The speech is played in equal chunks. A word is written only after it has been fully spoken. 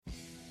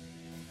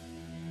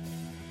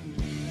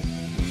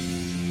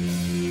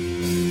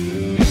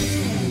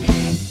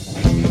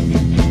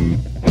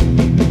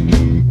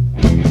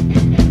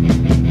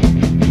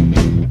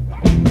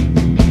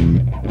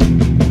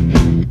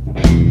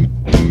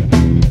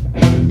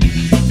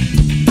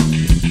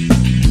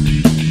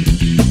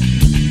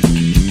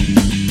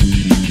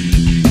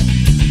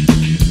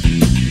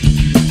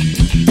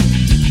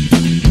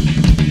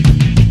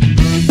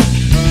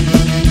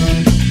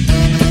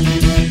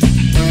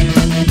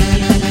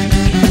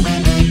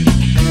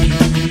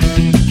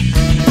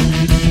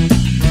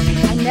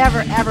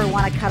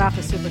want to cut off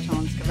the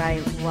supertones because I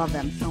love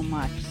them so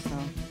much. So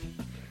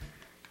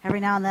every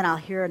now and then I'll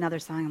hear another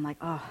song. I'm like,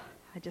 oh,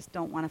 I just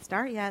don't want to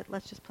start yet.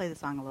 Let's just play the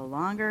song a little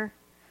longer.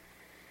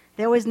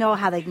 They always know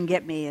how they can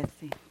get me if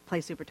they play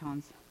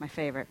supertones, my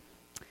favorite.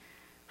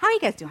 How are you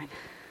guys doing?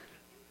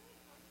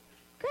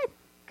 Good,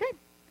 good.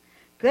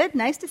 Good,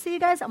 nice to see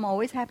you guys. I'm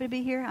always happy to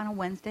be here on a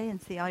Wednesday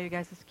and see all your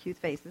guys' cute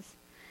faces.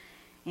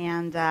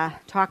 And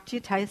talk to you,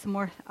 tell you some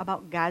more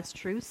about God's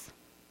truths,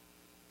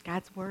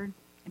 God's Word,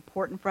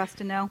 important for us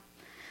to know.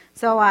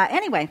 So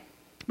anyway,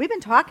 we've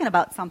been talking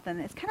about something.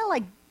 It's kind of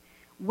like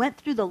went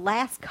through the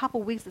last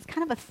couple weeks. It's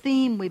kind of a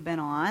theme we've been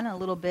on a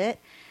little bit.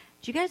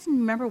 Do you guys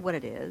remember what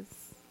it is?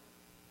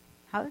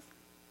 How is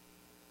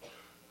it?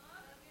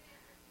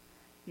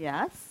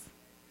 Yes.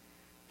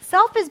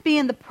 Self is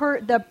being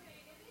the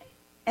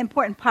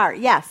important part.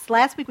 Yes.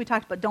 Last week we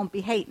talked about don't be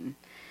hating.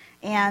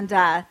 And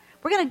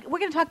we're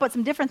gonna talk about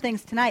some different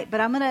things tonight, but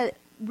I'm gonna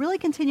really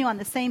continue on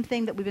the same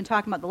thing that we've been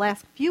talking about the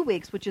last few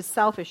weeks, which is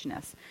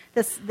selfishness.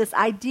 This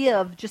idea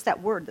of just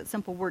that word, that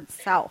simple word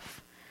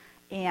self,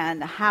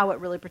 and how it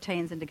really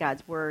pertains into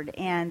God's Word.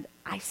 And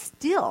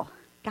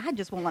God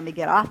just won't let me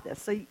get off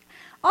this. So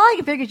all I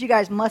can figure is you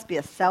guys must be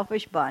a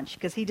selfish bunch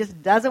because he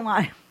just doesn't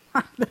want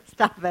this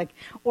topic,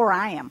 or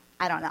I am.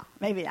 I don't know.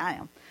 Maybe I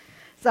am.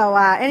 So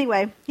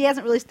anyway, he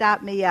hasn't really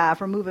stopped me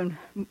from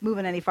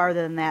moving any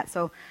farther than that.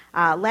 So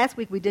last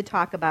week we did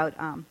talk about,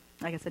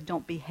 like I said,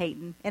 don't be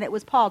hating. And it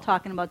was Paul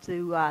talking about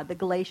to the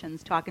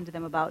Galatians, talking to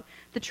them about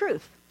the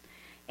truth.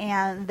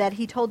 And that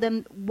he told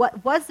them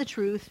what was the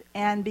truth,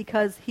 and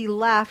because he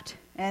left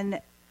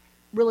and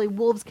really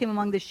wolves came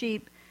among the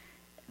sheep,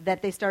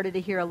 that they started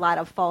to hear a lot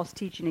of false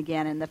teaching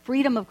again. And the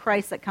freedom of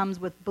Christ that comes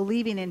with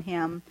believing in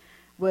him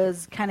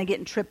was kind of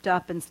getting tripped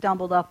up and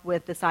stumbled up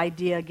with this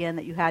idea again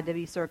that you had to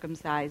be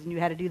circumcised and you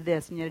had to do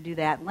this and you had to do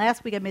that. And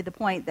last week I made the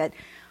point that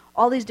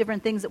all these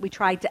different things that we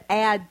tried to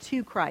add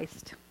to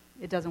Christ,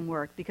 it doesn't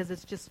work because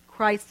it's just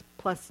Christ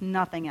plus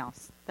nothing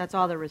else. That's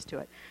all there is to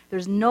it.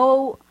 There's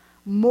no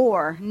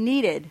more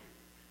needed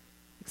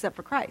except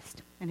for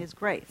Christ and his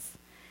grace.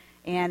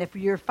 And if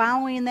you're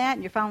following that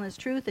and you're following his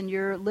truth and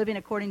you're living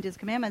according to his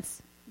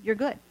commandments, you're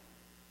good.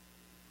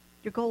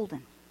 You're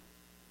golden.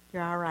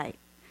 You're all right.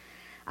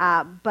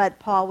 But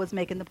Paul was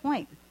making the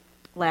point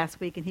last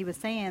week, and he was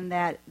saying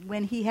that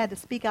when he had to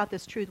speak out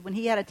this truth, when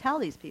he had to tell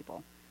these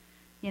people,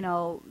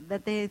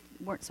 that they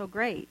weren't so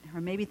great,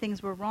 or maybe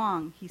things were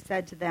wrong, he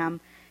said to them,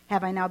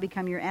 have I now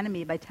become your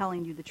enemy by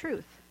telling you the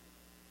truth?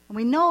 And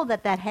we know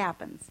that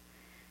happens.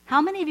 How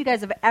many of you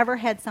guys have ever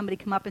had somebody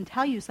come up and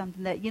tell you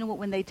something that,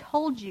 when they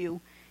told you,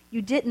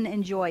 you didn't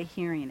enjoy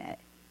hearing it?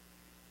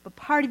 But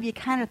part of you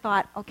kind of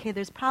thought, okay,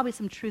 there's probably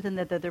some truth in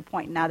that they're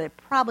pointing out. I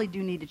probably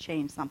do need to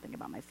change something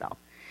about myself.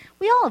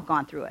 We all have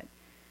gone through it.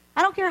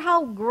 I don't care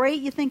how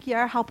great you think you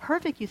are, how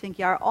perfect you think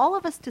you are. All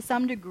of us, to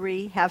some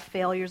degree, have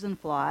failures and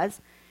flaws.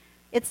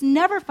 It's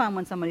never fun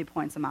when somebody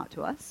points them out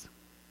to us.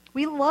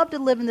 We love to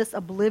live in this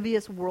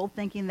oblivious world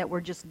thinking that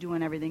we're just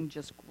doing everything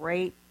just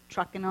great,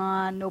 trucking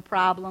on, no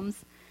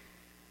problems.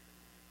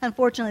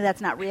 Unfortunately,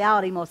 that's not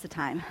reality most of the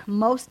time.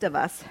 Most of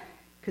us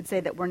could say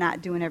that we're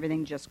not doing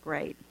everything just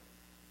great.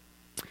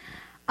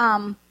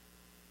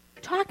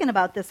 Talking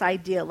about this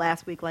idea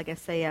last week, like I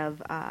say,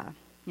 of,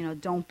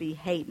 don't be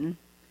hating.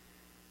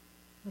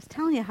 I was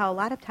telling you how a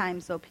lot of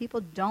times, though, people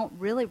don't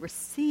really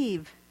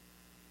receive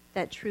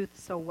that truth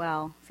so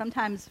well.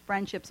 Sometimes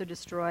friendships are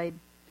destroyed.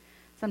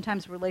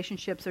 Sometimes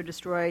relationships are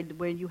destroyed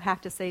when you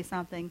have to say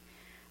something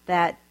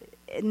that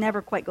it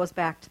never quite goes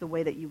back to the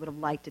way that you would have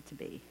liked it to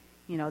be.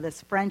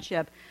 This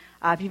friendship,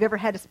 if you've ever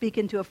had to speak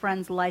into a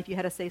friend's life, you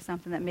had to say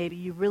something that maybe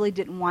you really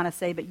didn't want to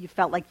say, but you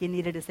felt like you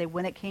needed to say.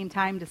 When it came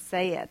time to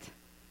say it,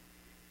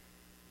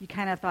 you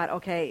kind of thought,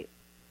 okay,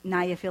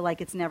 now you feel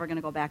like it's never going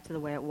to go back to the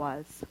way it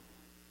was.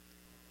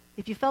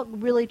 If you felt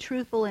really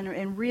truthful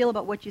and real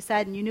about what you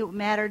said and you knew it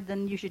mattered,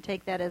 then you should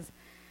take that as,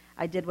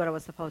 I did what I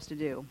was supposed to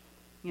do.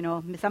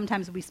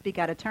 Sometimes we speak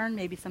out of turn.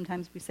 Maybe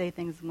sometimes we say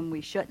things when we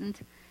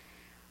shouldn't.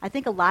 I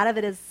think a lot of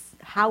it is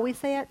how we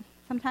say it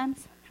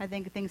sometimes. I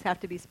think things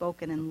have to be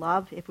spoken in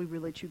love if we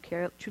really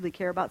truly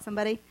care about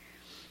somebody.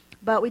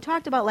 But we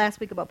talked about last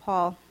week about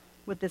Paul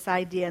with this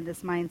idea and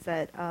this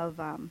mindset of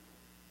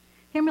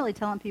him really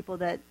telling people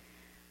that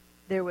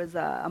there was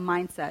a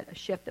mindset, a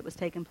shift that was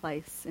taking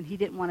place, and he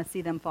didn't want to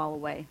see them fall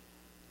away.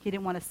 He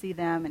didn't want to see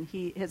them, and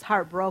his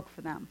heart broke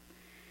for them.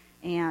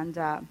 And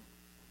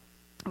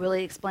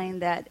really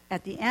explained that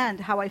at the end,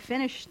 how I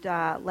finished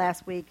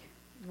last week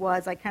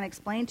was I kind of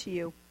explained to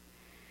you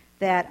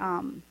that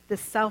this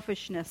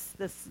selfishness,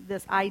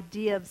 this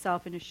idea of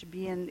selfishness should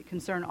be in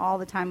concern all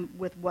the time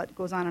with what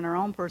goes on in our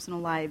own personal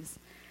lives.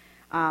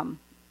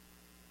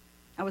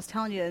 I was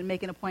telling you and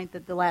making a point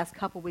that the last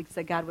couple weeks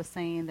that God was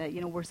saying that,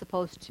 we're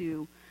supposed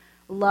to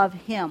love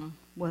him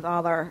with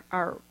all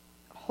our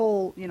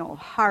whole,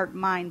 heart,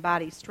 mind,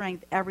 body,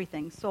 strength,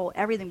 everything, soul,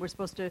 everything. We're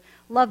supposed to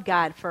love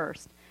God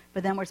first,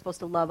 but then we're supposed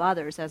to love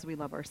others as we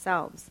love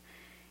ourselves.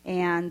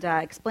 And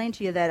explain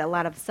to you that a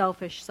lot of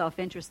selfish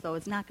self-interest, though,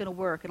 is not going to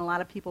work. And a lot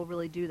of people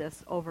really do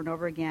this over and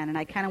over again. And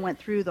I kind of went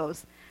through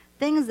those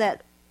things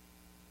that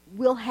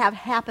will have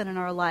happen in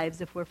our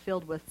lives if we're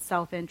filled with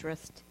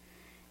self-interest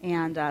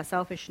and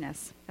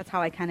selfishness. That's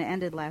how I kind of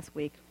ended last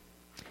week.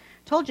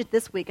 Told you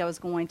this week I was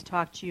going to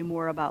talk to you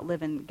more about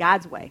living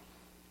God's way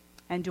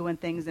and doing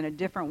things in a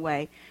different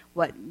way,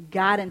 what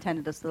God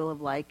intended us to live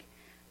like,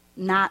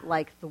 not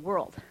like the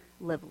world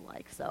live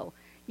like. So,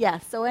 yeah,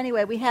 so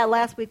anyway,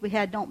 last week we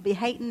had don't be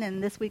hating,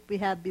 and this week we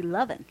have be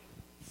loving.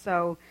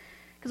 So,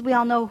 because we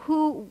all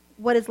know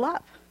what is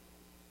love.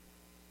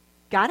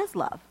 God is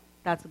love.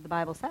 That's what the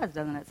Bible says,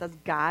 doesn't it? It says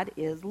God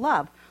is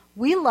love.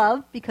 We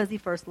love because he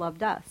first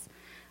loved us.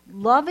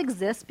 Love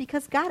exists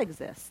because God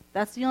exists.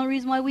 That's the only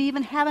reason why we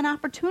even have an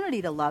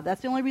opportunity to love.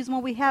 That's the only reason why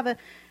we have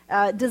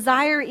a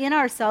desire in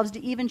ourselves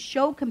to even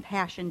show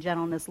compassion,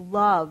 gentleness,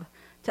 love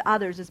to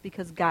others is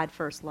because God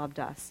first loved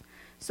us.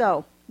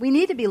 So we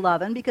need to be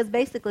loving because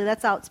basically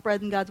that's out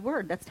spreading God's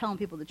word. That's telling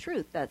people the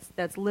truth.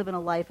 That's living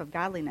a life of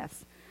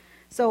godliness.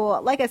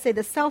 So like I say,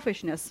 the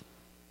selfishness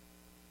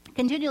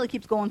continually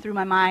keeps going through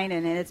my mind,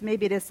 and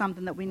maybe it is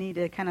something that we need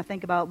to kind of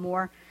think about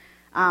more.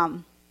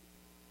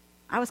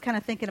 I was kind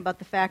of thinking about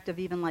the fact of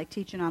even like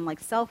teaching on like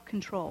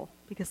self-control,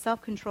 because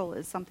self-control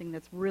is something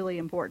that's really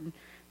important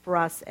for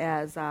us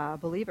as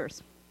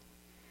believers.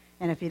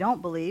 And if you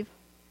don't believe,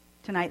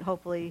 tonight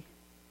hopefully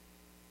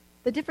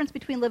the difference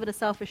between living a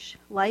selfish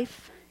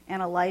life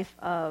and a life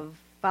of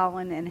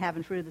following and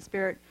having fruit of the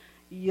Spirit,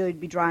 you'd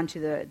be drawn to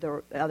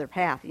the other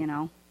path, you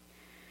know.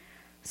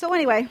 So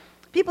anyway,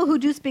 people who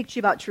do speak to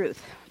you about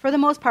truth, for the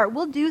most part,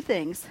 will do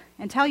things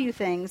and tell you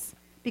things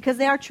because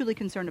they are truly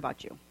concerned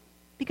about you,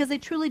 because they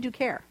truly do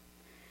care.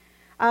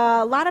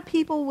 A lot of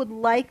people would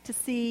like to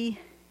see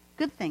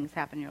good things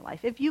happen in your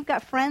life. If you've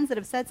got friends that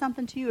have said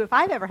something to you, if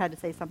I've ever had to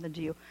say something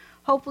to you,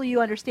 hopefully you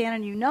understand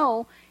and you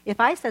know if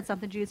I said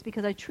something to you, it's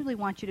because I truly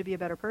want you to be a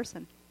better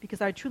person,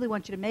 because I truly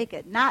want you to make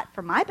it, not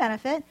for my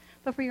benefit,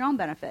 but for your own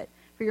benefit,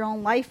 for your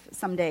own life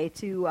someday,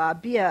 to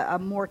be a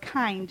more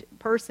kind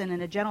person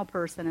and a gentle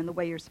person in the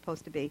way you're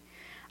supposed to be.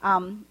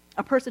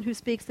 A person who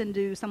speaks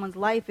into someone's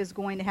life is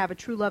going to have a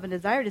true love and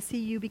desire to see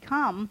you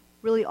become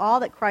really all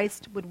that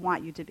Christ would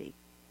want you to be.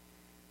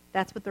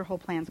 That's what their whole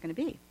plan is going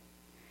to be.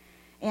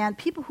 And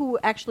people who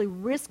actually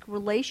risk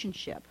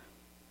relationship,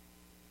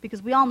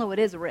 because we all know it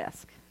is a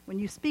risk. When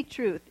you speak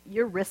truth,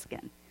 you're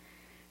risking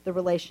the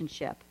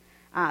relationship.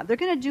 They're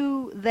going to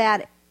do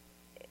that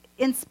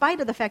in spite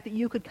of the fact that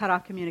you could cut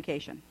off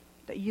communication,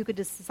 that you could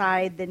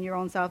decide in your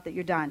own self that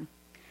you're done.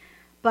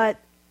 But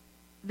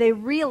they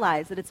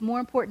realize that it's more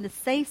important to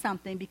say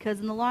something, because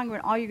in the long run,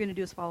 all you're going to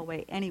do is fall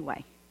away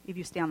anyway if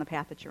you stay on the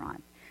path that you're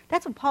on.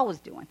 That's what Paul was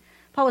doing.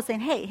 Paul was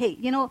saying, hey,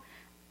 you know,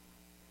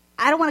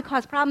 I don't want to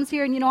cause problems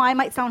here, and, you know, I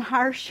might sound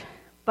harsh,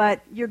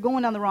 but you're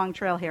going down the wrong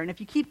trail here. And if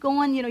you keep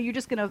going, you know, you're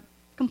just going to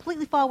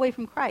completely fall away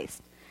from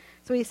Christ.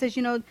 So he says,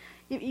 you know,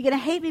 you're going to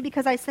hate me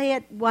because I say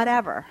it,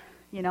 whatever,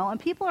 you know. And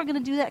people are going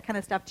to do that kind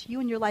of stuff to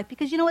you in your life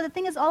because, you know what, the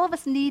thing is, all of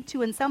us need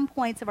to, in some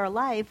points of our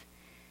life,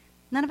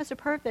 none of us are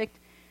perfect.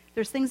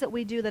 There's things that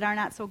we do that are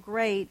not so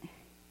great,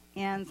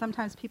 and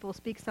sometimes people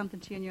speak something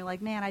to you, and you're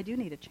like, man, I do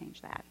need to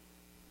change that.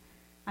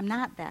 I'm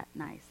not that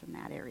nice in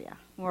that area.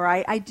 Or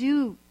I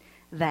do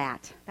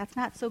that. That's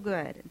not so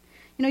good. And,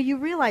 you know, you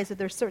realize that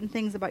there's certain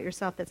things about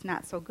yourself that's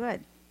not so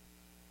good.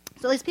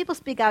 So these people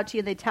speak out to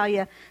you, they tell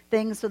you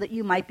things so that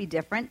you might be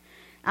different.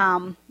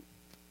 You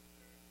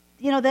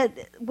know, that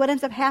what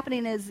ends up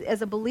happening is,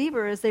 as a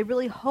believer, is they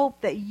really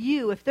hope that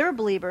you, if they're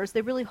believers,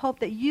 they really hope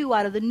that you,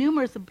 out of the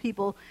numerous of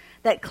people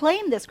that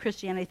claim this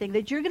Christianity thing,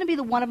 that you're going to be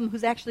the one of them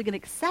who's actually going to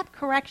accept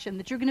correction,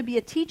 that you're going to be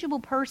a teachable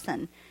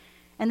person,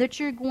 and that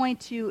you're going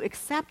to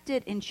accept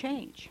it and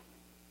change.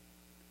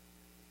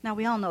 Now,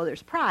 we all know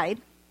there's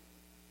pride.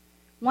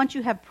 Once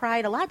you have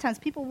pride, a lot of times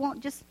people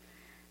won't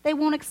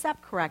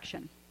accept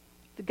correction.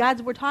 The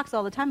God's Word talks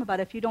all the time about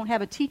if you don't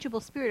have a teachable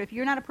spirit, if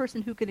you're not a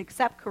person who can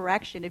accept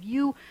correction, if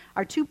you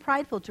are too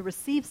prideful to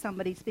receive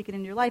somebody speaking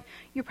in your life,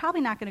 you're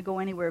probably not going to go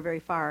anywhere very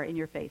far in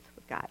your faith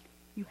with God.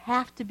 You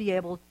have to be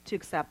able to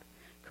accept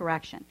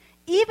correction.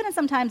 Even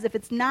sometimes if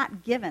it's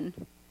not given,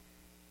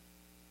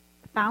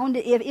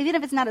 even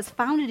if it's not as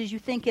founded as you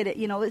think it,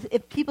 you know,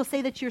 if people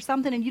say that you're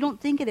something and you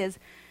don't think it is,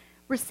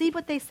 receive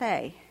what they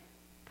say.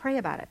 Pray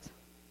about it.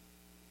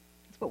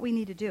 That's what we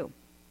need to do.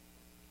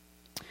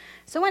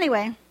 So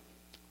anyway,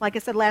 like I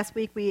said last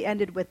week, we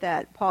ended with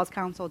that Paul's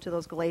counsel to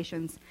those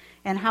Galatians,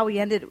 and how I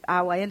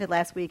ended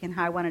last week and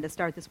how I wanted to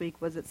start this week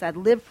was it said,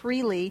 live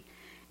freely,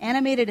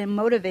 animated and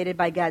motivated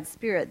by God's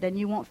Spirit, then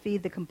you won't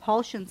feed the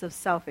compulsions of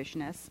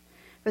selfishness.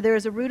 For there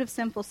is a root of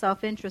sinful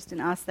self-interest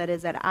in us that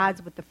is at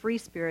odds with the free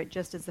spirit,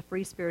 just as the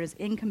free spirit is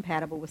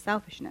incompatible with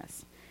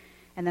selfishness.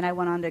 And then I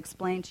went on to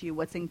explain to you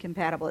what's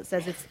incompatible. It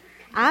says it's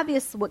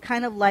obvious what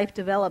kind of life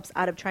develops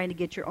out of trying to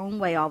get your own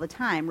way all the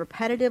time.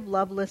 Repetitive,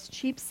 loveless,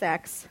 cheap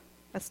sex,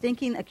 a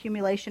stinking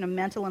accumulation of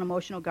mental and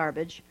emotional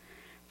garbage,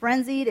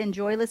 frenzied and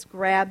joyless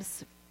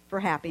grabs for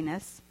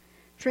happiness,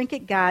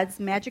 trinket gods,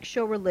 magic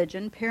show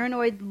religion,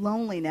 paranoid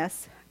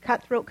loneliness,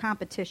 cutthroat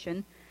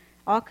competition,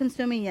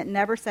 all-consuming yet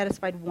never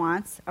satisfied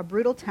wants, a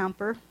brutal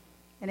temper,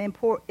 an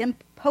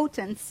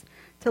impotence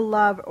to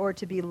love or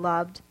to be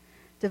loved,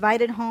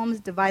 Divided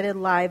homes, divided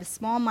lives,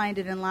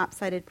 small-minded and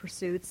lopsided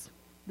pursuits,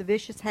 the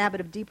vicious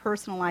habit of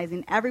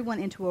depersonalizing everyone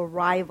into a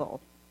rival,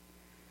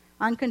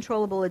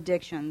 uncontrollable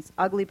addictions,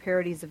 ugly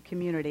parodies of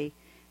community,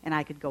 and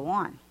I could go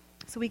on.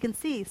 So we can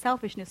see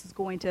selfishness is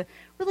going to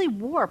really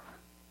warp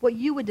what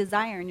you would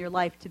desire in your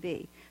life to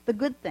be. The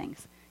good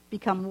things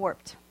become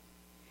warped.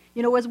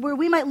 You know, as where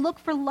we might look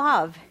for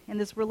love in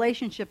this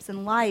relationships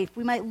in life,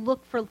 we might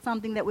look for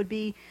something that would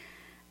be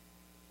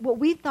what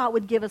we thought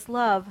would give us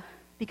love,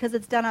 because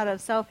it's done out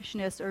of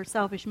selfishness or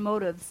selfish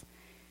motives,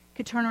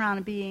 could turn around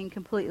and being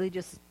completely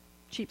just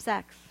cheap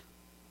sex.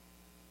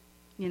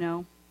 You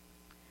know?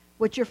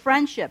 What's your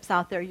friendships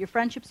out there, your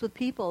friendships with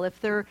people, if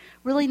they're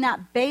really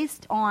not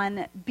based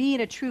on being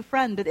a true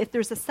friend, but if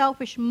there's a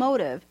selfish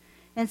motive,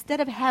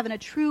 instead of having a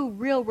true,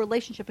 real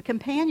relationship, a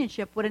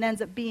companionship, what it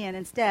ends up being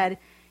instead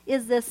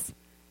is this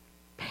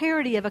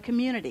parody of a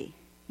community.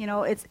 You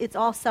know, it's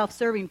all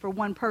self-serving for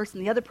one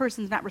person. The other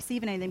person's not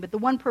receiving anything, but the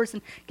one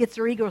person gets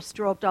their ego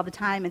stroked all the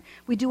time, and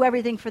we do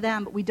everything for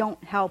them, but we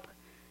don't help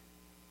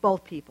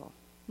both people.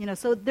 You know,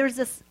 so there's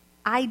this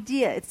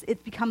idea.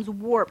 It becomes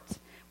warped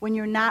when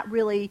you're not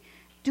really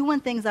doing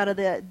things out of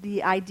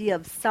the idea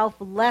of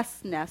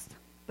selflessness,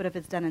 but if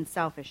it's done in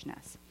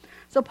selfishness.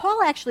 So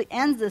Paul actually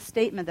ends this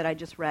statement that I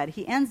just read.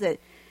 He ends it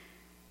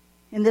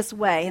in this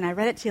way, and I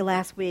read it to you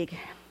last week.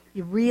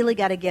 You really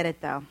got to get it,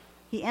 though.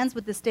 He ends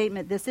with the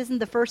statement, "This isn't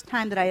the first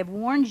time that I have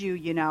warned you,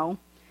 you know.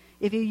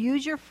 If you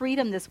use your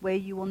freedom this way,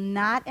 you will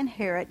not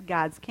inherit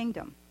God's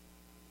kingdom."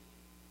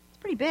 It's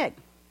pretty big.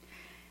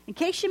 In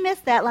case you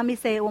missed that, let me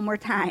say it one more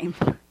time.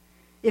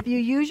 If you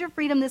use your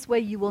freedom this way,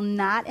 you will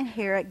not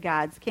inherit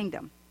God's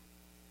kingdom.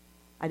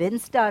 I didn't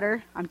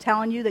stutter. I'm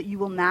telling you that you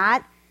will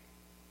not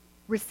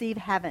receive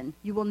heaven.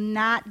 You will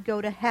not go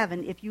to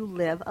heaven if you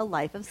live a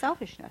life of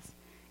selfishness.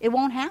 It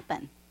won't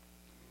happen.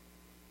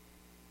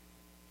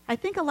 I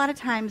think a lot of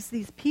times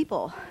these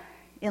people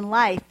in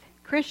life,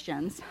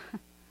 Christians,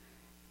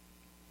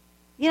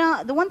 you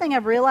know, the one thing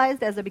I've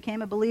realized as I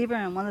became a believer,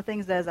 and one of the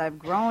things as I've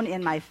grown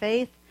in my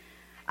faith,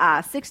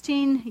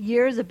 16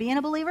 years of being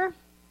a believer,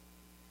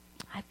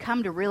 I've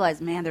come to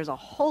realize, man, there's a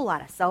whole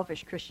lot of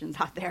selfish Christians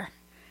out there.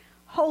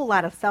 Whole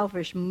lot of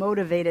selfish,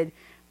 motivated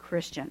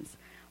Christians.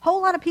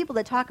 Whole lot of people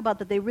that talk about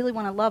that they really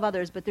want to love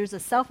others, but there's a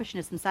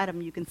selfishness inside of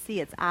them. You can see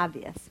it's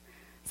obvious.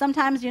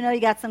 Sometimes, you know,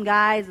 you got some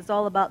guys, it's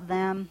all about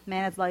them.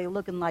 Man, it's like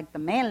looking like the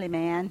manly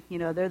man. You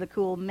know, they're the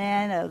cool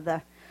men of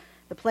the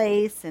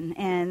place. And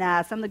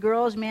some of the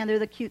girls, man, they're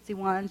the cutesy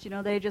ones. You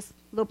know, they're just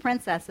little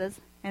princesses.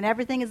 And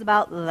everything is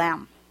about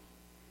them.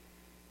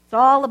 It's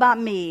all about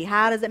me.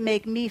 How does it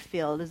make me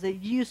feel? Does it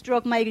you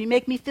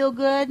make me feel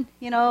good?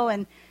 You know,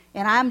 and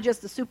I'm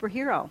just a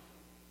superhero.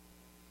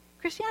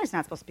 Christianity's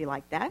not supposed to be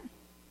like that.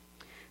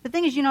 The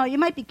thing is, you know, you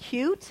might be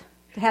cute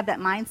to have that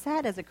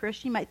mindset as a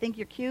Christian. You might think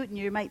you're cute and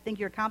you might think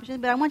you're accomplishing,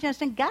 but I want you to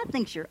understand God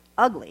thinks you're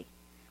ugly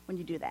when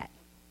you do that.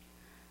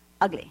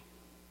 Ugly.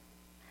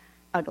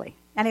 Ugly.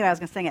 Anyway, I was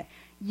going to sing it.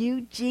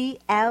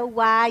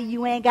 U-G-L-Y,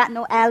 you ain't got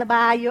no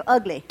alibi, you're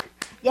ugly.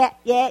 Yeah,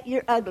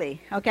 you're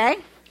ugly, okay?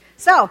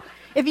 So,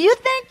 if you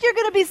think you're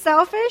going to be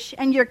selfish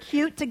and you're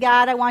cute to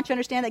God, I want you to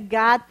understand that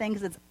God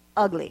thinks it's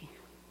ugly.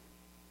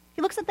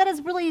 He looks at that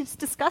as really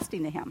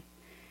disgusting to him.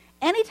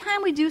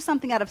 Anytime we do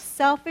something out of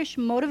selfish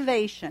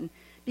motivation,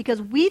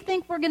 because we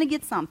think we're going to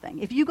get something,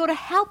 if you go to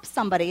help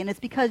somebody and it's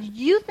because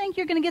you think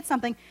you're going to get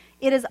something,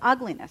 it is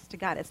ugliness to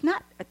God. It's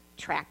not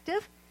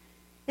attractive.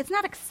 It's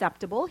not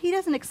acceptable. He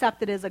doesn't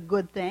accept it as a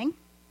good thing.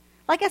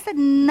 Like I said,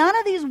 none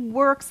of these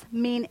works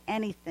mean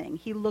anything.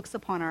 He looks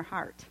upon our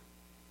heart.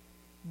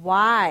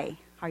 Why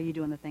are you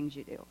doing the things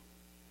you do?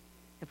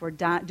 If we're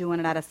doing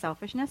it out of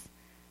selfishness,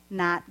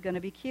 not going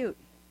to be cute,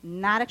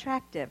 not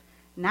attractive,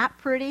 not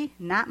pretty,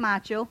 not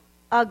macho,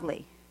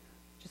 ugly.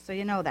 Just so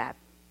you know that.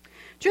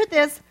 Truth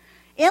is,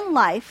 in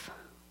life,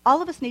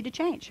 all of us need to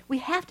change. We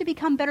have to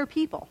become better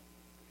people.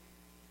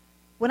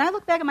 When I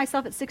look back at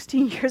myself at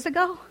 16 years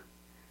ago,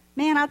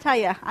 man, I'll tell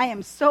you, I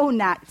am so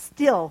not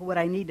still what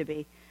I need to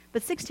be.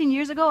 But 16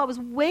 years ago, I was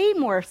way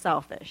more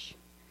selfish,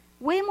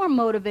 way more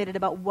motivated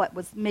about what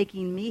was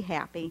making me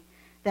happy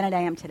than I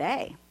am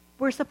today.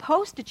 We're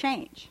supposed to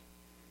change.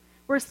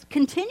 We're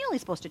continually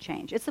supposed to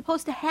change. It's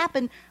supposed to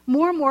happen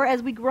more and more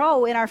as we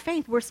grow in our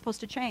faith. We're supposed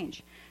to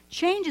change.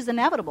 Change is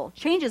inevitable.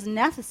 Change is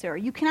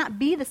necessary. You cannot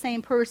be the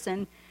same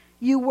person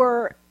you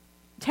were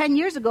 10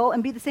 years ago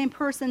and be the same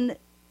person,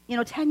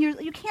 10 years.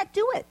 You can't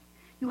do it.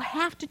 You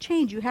have to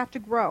change. You have to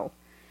grow.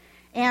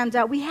 And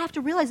we have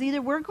to realize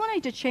either we're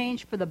going to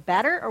change for the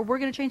better or we're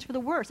going to change for the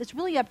worse. It's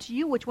really up to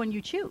you which one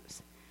you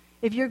choose.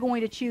 If you're going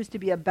to choose to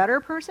be a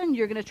better person,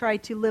 you're going to try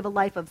to live a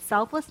life of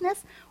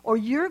selflessness, or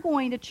you're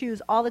going to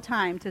choose all the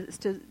time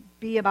to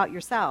be about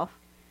yourself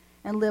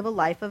and live a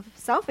life of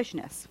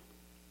selfishness.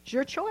 It's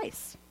your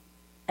choice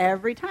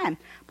every time.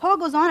 Paul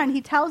goes on and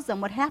he tells them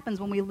what happens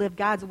when we live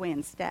God's way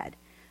instead.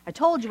 I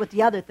told you what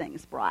the other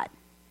things brought.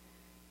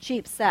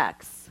 Cheap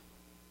sex,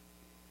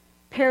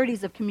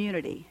 parodies of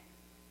community,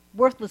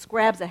 worthless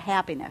grabs at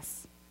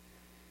happiness,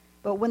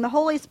 But when the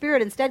Holy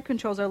Spirit instead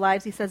controls our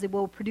lives, he says it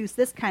will produce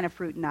this kind of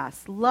fruit in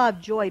us: love,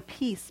 joy,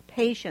 peace,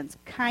 patience,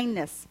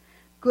 kindness,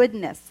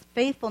 goodness,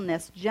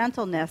 faithfulness,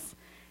 gentleness,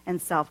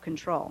 and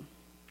self-control.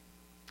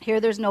 Here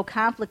there's no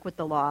conflict with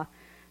the law.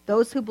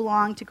 Those who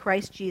belong to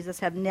Christ Jesus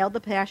have nailed the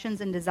passions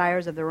and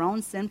desires of their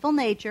own sinful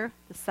nature,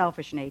 the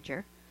selfish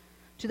nature,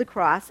 to the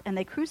cross, and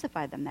they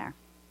crucified them there.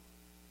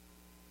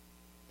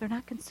 They're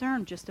not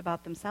concerned just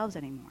about themselves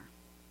anymore.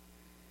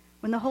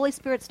 When the Holy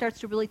Spirit starts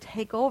to really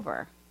take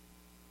over,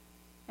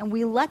 and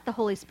we let the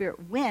Holy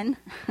Spirit win,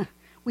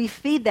 we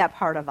feed that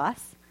part of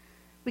us,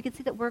 we can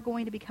see that we're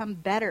going to become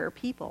better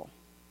people.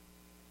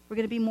 We're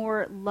going to be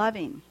more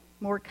loving,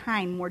 more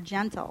kind, more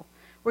gentle.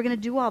 We're going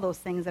to do all those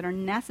things that are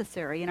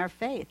necessary in our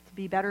faith to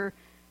be better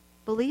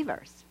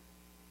believers.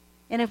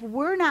 And if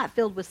we're not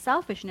filled with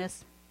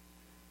selfishness,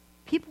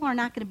 people are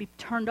not going to be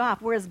turned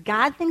off. Whereas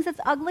God thinks it's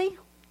ugly,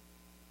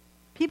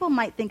 people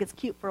might think it's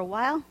cute for a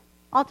while.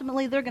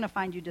 Ultimately, they're going to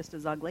find you just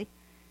as ugly.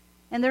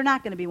 And they're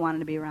not going to be wanting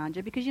to be around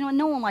you because,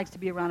 no one likes to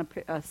be around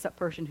a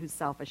person who's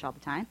selfish all the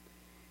time.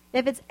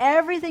 If it's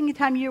everything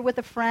time you're with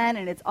a friend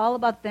and it's all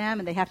about them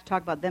and they have to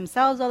talk about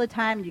themselves all the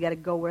time, and you got to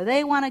go where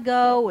they want to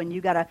go and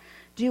you got to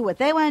do what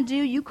they want to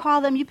do. You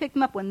call them, you pick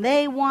them up when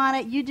they want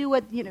it. You do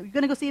what, you're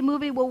going to go see a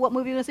movie. Well, what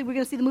movie are you going to see? We're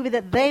going to see the movie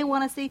that they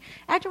want to see.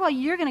 After a while,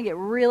 you're going to get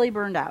really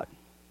burned out.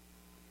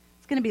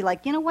 It's going to be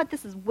like, you know what?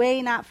 This is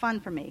way not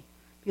fun for me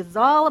because it's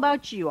all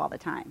about you all the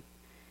time.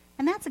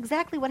 And that's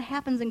exactly what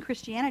happens in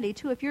Christianity,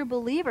 too. If you're a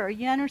believer,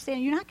 you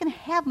understand you're not going to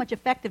have much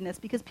effectiveness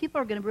because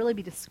people are going to really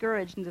be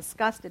discouraged and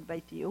disgusted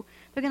by you.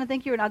 They're going to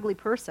think you're an ugly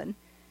person.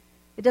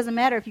 It doesn't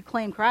matter if you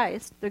claim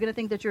Christ. They're going to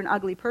think that you're an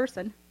ugly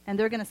person, and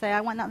they're going to say,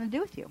 I want nothing to do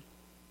with you.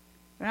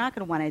 They're not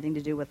going to want anything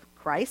to do with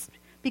Christ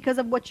because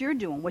of what you're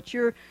doing, what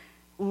you're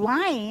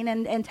lying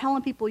and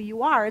telling people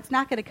you are. It's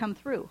not going to come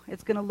through.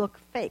 It's going to look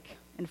fake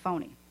and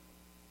phony.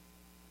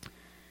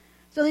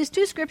 So these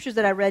two scriptures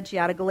that I read to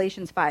you out of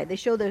Galatians 5, they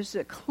show there's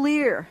a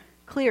clear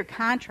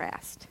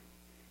contrast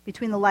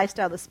between the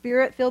lifestyle of the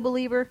Spirit-filled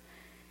believer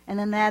and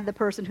then that the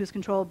person who's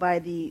controlled by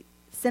the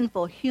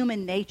sinful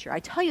human nature.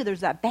 I tell you, there's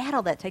that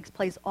battle that takes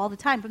place all the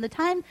time. From the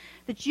time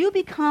that you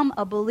become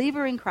a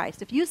believer in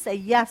Christ, if you say,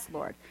 yes,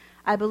 Lord,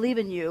 I believe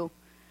in you,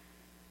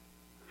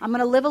 I'm going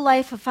to live a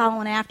life of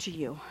following after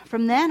you.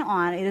 From then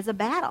on, it is a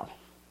battle.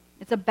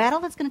 It's a battle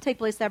that's going to take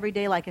place every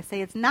day, like I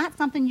say. It's not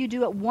something you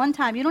do at one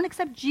time. You don't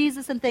accept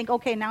Jesus and think,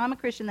 okay, now I'm a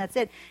Christian, that's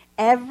it.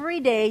 Every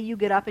day you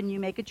get up and you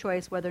make a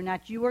choice whether or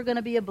not you are going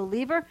to be a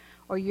believer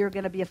or you're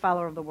going to be a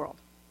follower of the world.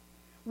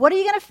 What are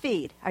you going to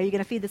feed? Are you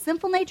going to feed the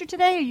sinful nature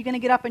today, or are you going to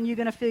get up and you're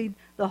going to feed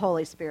the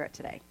Holy Spirit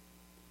today?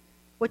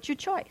 What's your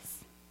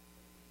choice?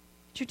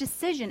 It's your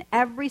decision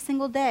every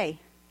single day.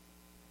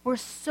 We're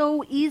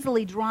so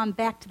easily drawn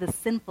back to the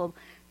sinful,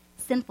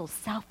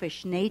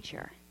 selfish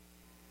nature.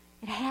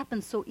 It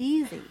happens so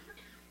easy.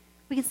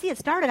 We can see it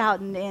started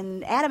out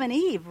in Adam and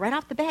Eve. Right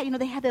off the bat,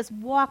 they had this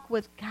walk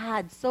with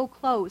God so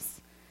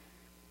close.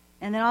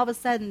 And then all of a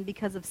sudden,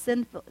 because of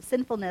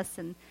sinfulness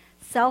and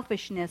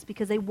selfishness,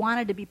 because they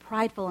wanted to be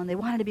prideful and they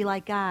wanted to be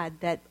like God,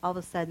 that all of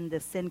a sudden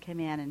this sin came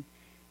in and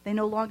they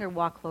no longer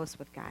walk close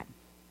with God.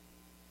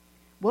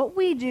 What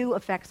we do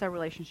affects our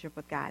relationship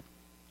with God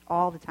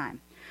all the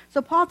time.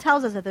 So Paul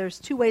tells us that there's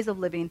two ways of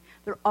living.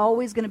 They're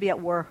always going to be at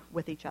war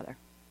with each other.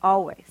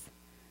 Always.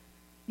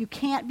 You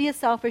can't be a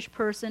selfish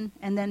person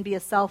and then be a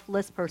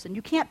selfless person.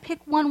 You can't pick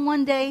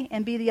one day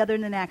and be the other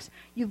in the next.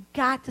 You've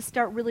got to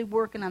start really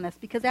working on this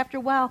because after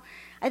a while,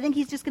 I think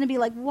he's just going to be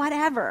like,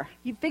 whatever.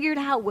 You figure it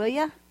out, will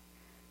you?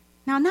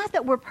 Now, not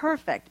that we're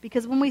perfect,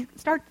 because when we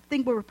start to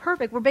think we're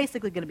perfect, we're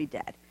basically going to be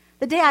dead.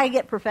 The day I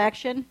get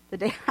perfection, the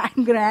day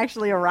I'm going to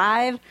actually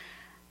arrive,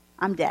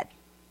 I'm dead.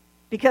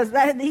 Because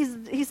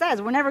he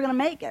says we're never going to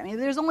make it. I mean,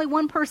 there's only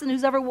one person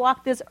who's ever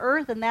walked this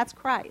earth, and that's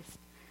Christ.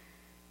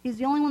 He's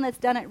the only one that's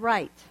done it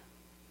right.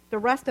 The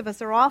rest of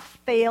us are all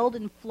failed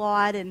and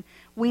flawed, and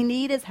we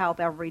need his help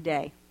every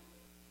day.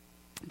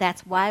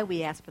 That's why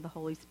we ask for the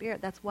Holy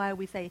Spirit. That's why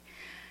we say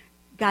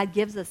God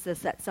gives us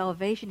that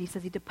salvation. He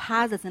says he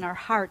deposits in our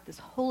heart this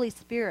Holy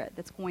Spirit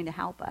that's going to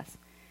help us.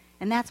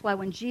 And that's why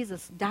when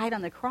Jesus died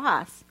on the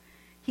cross,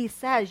 he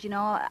says,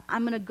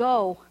 I'm going to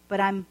go, but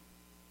I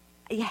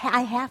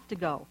have to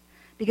go.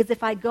 Because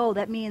if I go,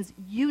 that means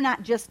you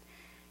not just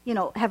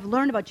have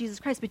learned about Jesus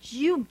Christ, but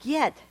you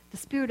get the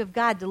Spirit of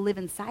God to live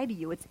inside of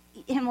you.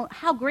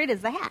 How great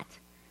is that?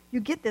 You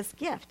get this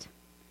gift.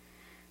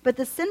 But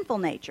the sinful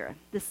nature,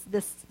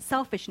 this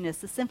selfishness,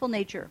 the sinful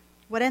nature,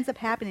 what ends up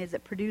happening is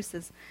it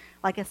produces,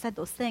 like I said,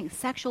 those things,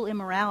 sexual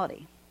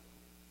immorality.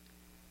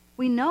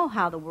 We know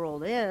how the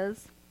world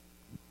is.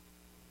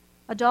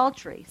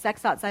 Adultery,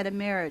 sex outside of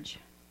marriage.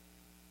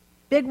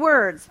 Big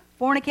words,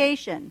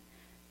 fornication,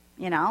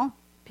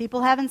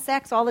 people having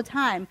sex all the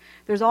time.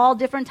 There's all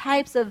different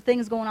types of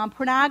things going on.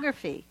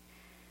 Pornography,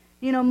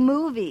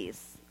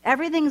 movies.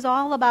 Everything's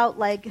all about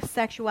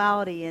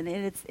sexuality, and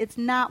it's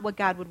not what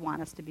God would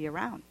want us to be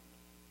around.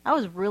 I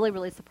was really,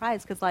 really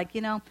surprised because, like,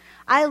 you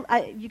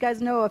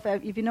guys know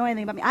if you know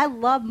anything about me, I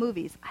love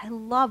movies. I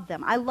love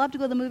them. I love to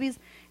go to the movies.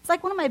 It's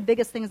like one of my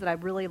biggest things that I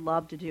really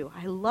love to do.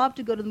 I love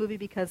to go to the movie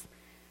because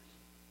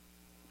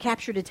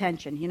captured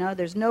attention.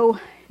 There's no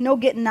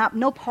getting up,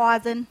 no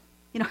pausing.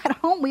 At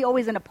home we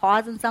always end up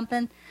pausing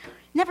something.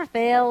 Never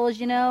fails.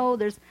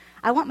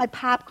 I want my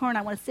popcorn.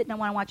 I want to sit and I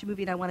want to watch a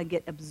movie and I want to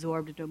get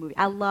absorbed into a movie.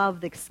 I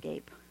love the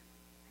escape.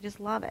 I just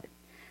love it.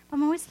 But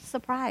I'm always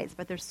surprised.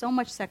 But there's so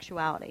much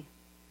sexuality.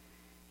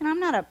 I'm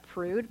not a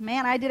prude.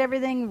 Man, I did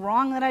everything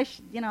wrong that I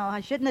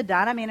shouldn't have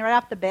done. I mean, right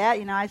off the bat,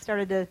 I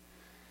started to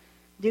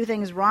do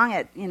things wrong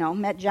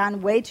met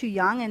John way too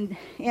young,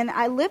 and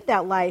I lived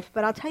that life.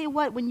 But I'll tell you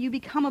what, when you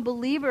become a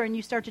believer and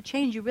you start to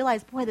change, you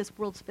realize, boy, this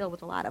world's filled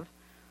with a lot of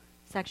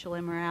sexual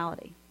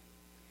immorality.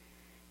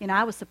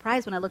 I was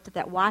surprised when I looked at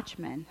that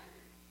Watchmen.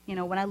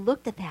 When I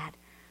looked at that,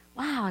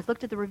 wow, I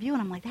looked at the review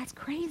and I'm like, that's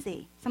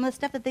crazy. Some of the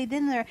stuff that they did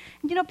in there.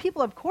 And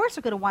people, of course,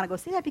 are going to want to go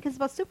see that because it's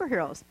about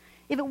superheroes.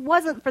 If it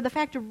wasn't for the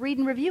fact of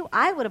reading review,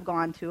 I would have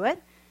gone to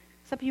it.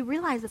 Except you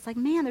realize it's like,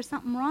 man, there's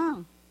something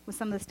wrong with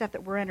some of the stuff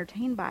that we're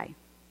entertained by.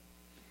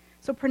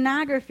 So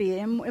pornography,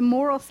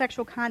 immoral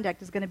sexual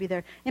conduct is going to be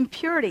there.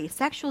 Impurity,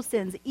 sexual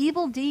sins,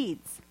 evil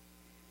deeds.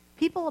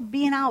 People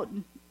being out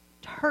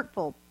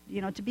hurtful,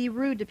 to be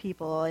rude to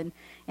people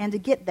and to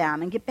get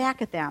them and get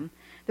back at them.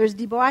 There's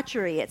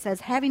debauchery. It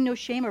says having no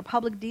shame or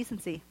public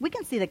decency. We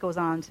can see that goes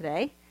on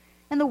today.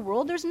 In the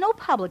world, there's no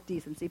public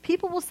decency.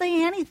 People will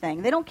say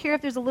anything. They don't care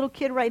if there's a little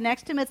kid right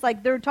next to them. It's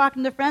like they're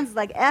talking to their friends. It's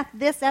like, F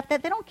this, F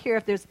that. They don't care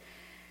if there's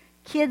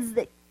kids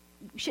that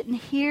shouldn't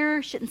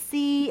hear, shouldn't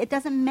see. It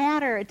doesn't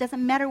matter. It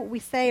doesn't matter what we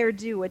say or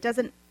do. It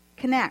doesn't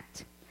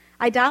connect.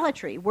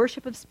 Idolatry,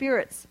 worship of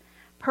spirits,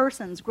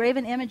 persons,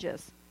 graven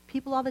images.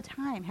 People all the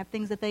time have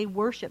things that they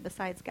worship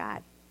besides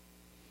God.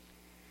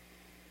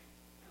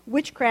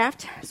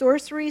 Witchcraft,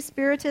 sorcery,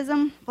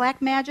 spiritism,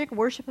 black magic,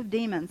 worship of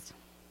demons.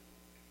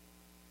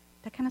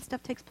 That kind of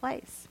stuff takes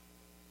place.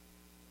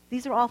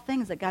 These are all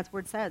things that God's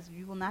Word says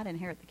you will not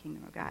inherit the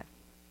kingdom of God.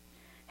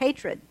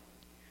 Hatred,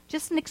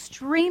 just an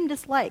extreme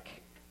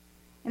dislike,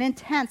 an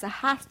intense, a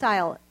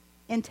hostile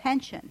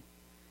intention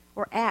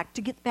or act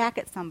to get back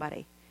at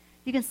somebody.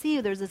 You can see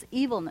there's this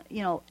evil,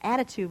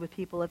 attitude with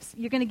people. If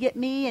you're going to get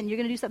me and you're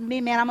going to do something to me,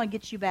 man, I'm going to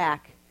get you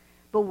back.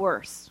 But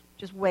worse,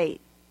 just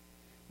wait.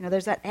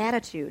 There's that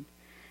attitude.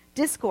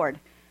 Discord.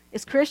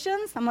 As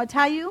Christians, I'm going to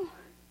tell you,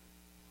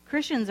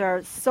 Christians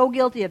are so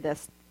guilty of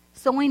this.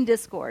 Sowing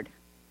discord.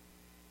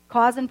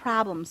 Causing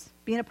problems.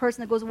 Being a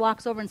person that goes and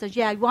walks over and says,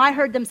 yeah, well, I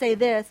heard them say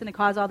this, and it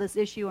caused all this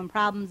issue and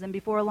problems, and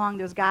before long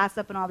there's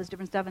gossip and all this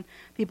different stuff, and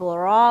people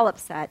are all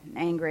upset and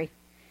angry.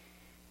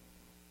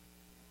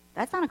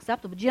 That's not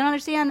acceptable. Do you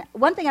understand?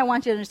 One thing I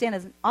want you to understand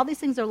is all these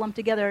things are lumped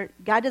together.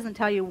 God doesn't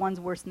tell you one's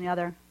worse than the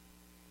other.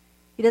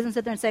 He doesn't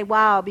sit there and say,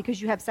 wow,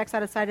 because you have sex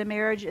outside of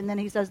marriage, and then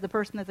he says the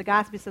person that's a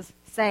gossip, he says,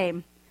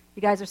 same.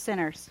 You guys are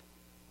sinners.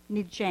 You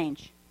need to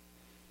change.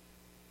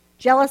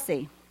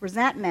 Jealousy,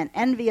 resentment,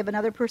 envy of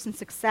another person's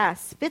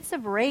success, fits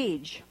of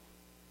rage.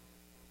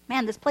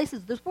 Man, this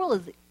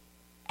world is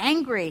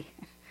angry,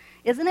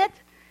 isn't it?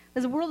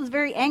 This world is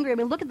very angry. I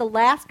mean, look at the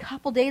last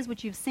couple days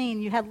which you've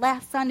seen. You had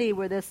last Sunday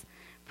where this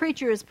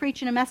preacher is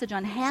preaching a message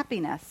on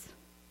happiness,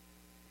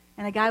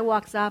 and a guy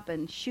walks up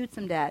and shoots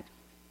him dead.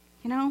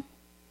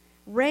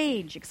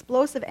 Rage,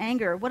 explosive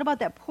anger. What about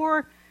that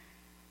poor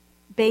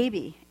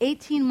baby,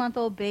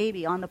 18-month-old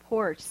baby on the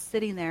porch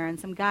sitting there, and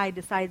some guy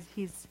decides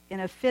he's in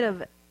a fit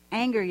of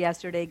anger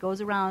yesterday, goes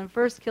around,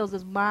 first kills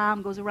his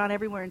mom, goes around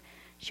everywhere, and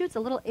shoots a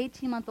little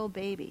 18-month-old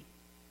baby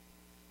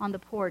on the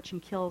porch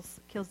and kills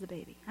the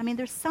baby. I mean,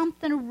 there's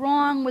something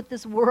wrong with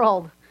this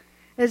world.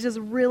 There's just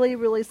really,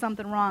 really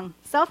something wrong.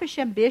 Selfish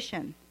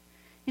ambition.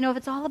 If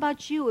it's all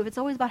about you, if it's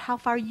always about how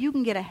far you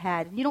can get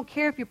ahead, and you don't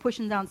care if you're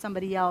pushing down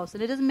somebody else,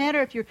 and it doesn't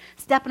matter if you're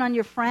stepping on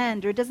your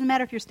friend, or it doesn't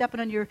matter if you're stepping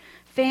on your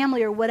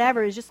family or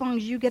whatever, it's just as long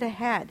as you get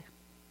ahead.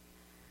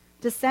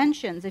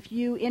 Dissensions, if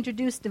you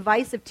introduce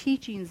divisive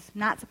teachings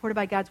not supported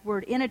by God's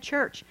Word in a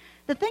church.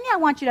 The thing I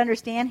want you to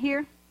understand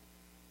here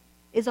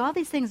is all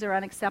these things are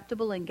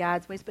unacceptable in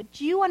God's ways, but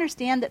do you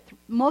understand that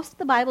most of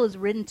the Bible is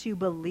written to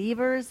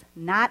believers,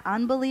 not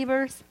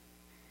unbelievers?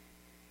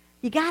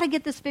 You got to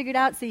get this figured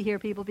out, see here,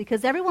 people,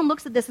 because everyone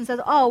looks at this and says,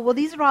 oh, well,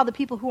 these are all the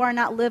people who are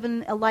not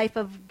living a life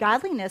of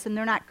godliness, and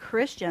they're not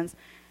Christians.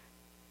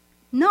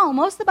 No,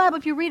 most of the Bible,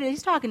 if you read it,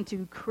 he's talking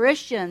to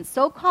Christians,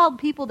 so-called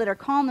people that are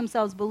calling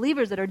themselves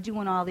believers that are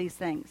doing all these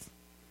things.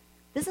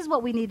 This is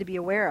what we need to be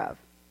aware of.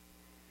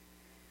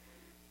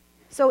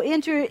 So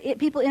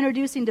people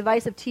introducing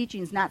divisive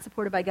teachings not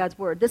supported by God's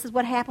Word. This is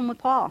what happened with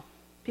Paul.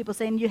 People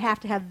saying you have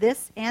to have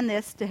this and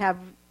this to have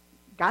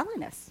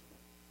godliness.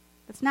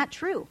 That's not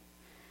true.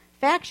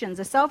 Factions,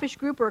 a selfish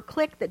group or a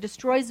clique that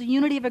destroys the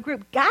unity of a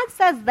group. God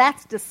says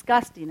that's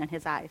disgusting in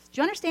his eyes.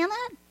 Do you understand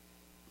that?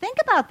 Think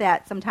about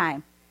that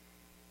sometime.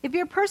 If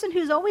you're a person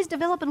who's always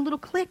developing a little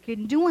clique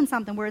and doing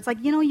something where it's like,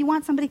 you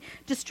want somebody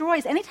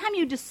destroys. Anytime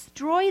you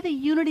destroy the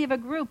unity of a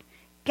group,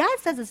 God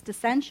says it's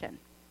dissension.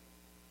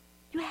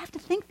 You have to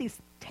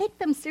take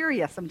them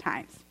serious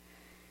sometimes.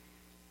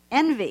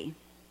 Envy.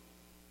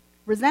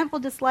 Resentful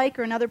dislike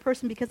or another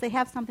person because they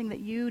have something that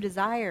you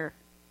desire.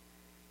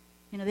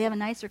 You know, they have a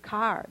nicer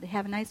car, they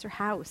have a nicer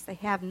house, they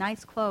have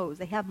nice clothes,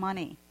 they have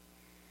money.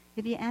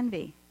 If you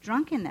envy.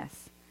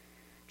 Drunkenness.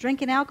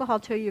 Drinking alcohol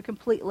till you're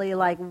completely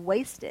like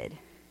wasted,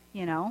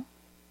 you know.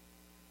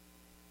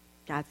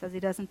 God says he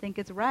doesn't think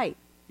it's right.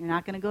 You're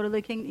not going to go to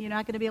the king. You're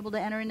not going to be able to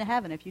enter into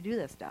heaven if you do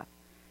this stuff.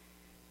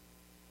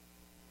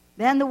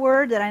 Then the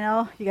word that I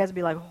know you guys will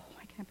be like, oh,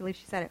 I can't believe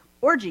she said it.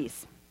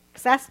 Orgies.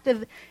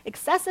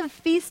 Excessive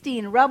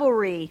feasting,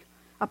 revelry,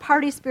 a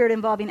party spirit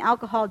involving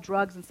alcohol,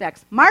 drugs, and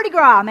sex. Mardi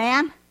Gras,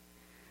 man.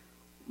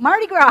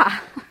 Mardi Gras.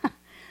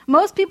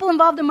 Most people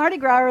involved in Mardi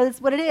Gras,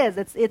 it's what it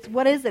is. It's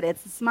what is it?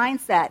 It's this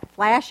mindset.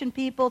 Flashing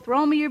people,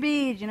 throw me your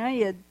beads, you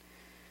know.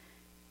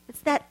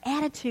 It's that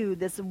attitude,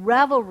 this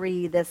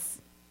revelry, this,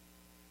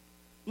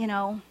 you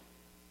know,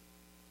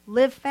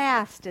 live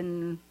fast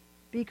and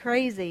be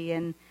crazy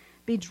and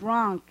be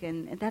drunk,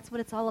 and that's what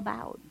it's all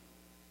about.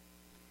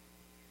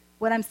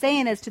 What I'm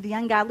saying is to the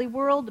ungodly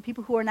world, the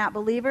people who are not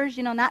believers,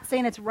 you know, not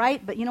saying it's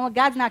right, but you know what?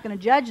 God's not going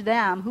to judge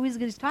them. Who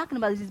he's talking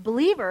about is these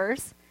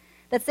believers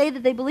that say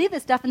that they believe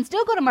this stuff and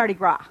still go to Mardi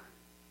Gras.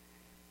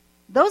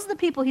 Those are the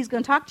people he's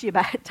going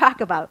to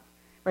talk about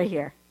right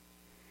here.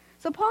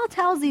 So Paul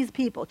tells these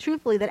people,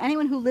 truthfully, that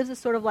anyone who lives this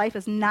sort of life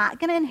is not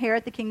going to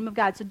inherit the kingdom of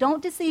God. So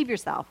don't deceive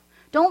yourself.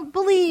 Don't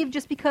believe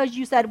just because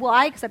you said, well,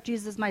 I accept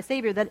Jesus as my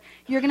Savior, that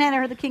you're going to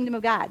enter the kingdom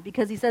of God.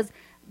 Because he says,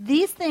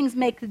 these things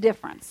make the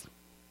difference.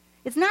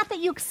 It's not that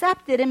you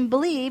accepted and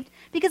believed.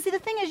 Because see, the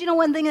thing is, you know,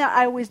 one thing that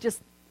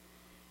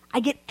I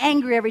get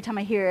angry every time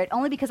I hear it,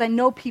 only because I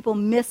know people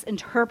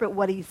misinterpret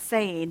what he's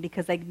saying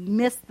because they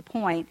miss the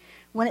point.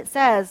 When it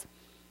says,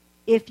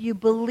 if you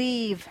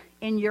believe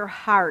in your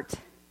heart,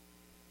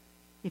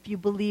 if you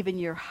believe in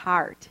your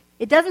heart.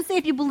 It doesn't say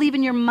if you believe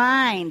in your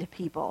mind,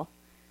 people.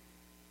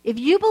 If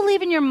you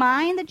believe in your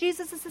mind that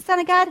Jesus is the Son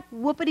of God,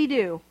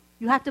 whoopity-doo.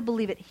 You have to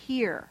believe it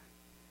here,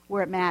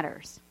 where it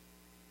matters.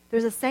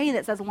 There's a saying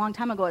that says a long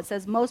time ago, it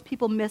says most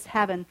people miss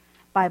heaven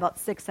by about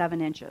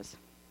 6-7 inches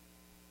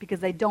because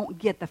they don't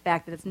get the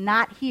fact that it's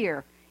not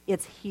here,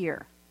 it's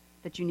here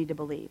that you need to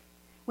believe.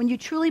 When you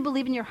truly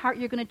believe in your heart,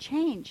 you're going to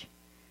change.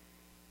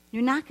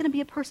 You're not going to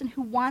be a person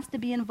who wants to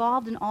be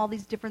involved in all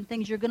these different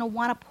things. You're going to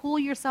want to pull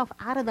yourself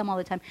out of them all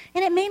the time.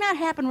 And it may not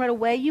happen right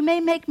away. You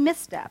may make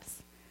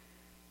missteps.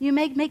 You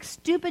may make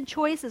stupid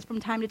choices from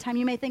time to time.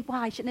 You may think,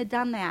 wow, I shouldn't have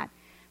done that.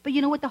 But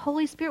you know what? The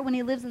Holy Spirit, when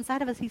he lives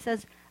inside of us, he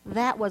says,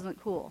 that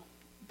wasn't cool.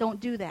 Don't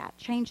do that.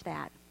 Change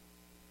that.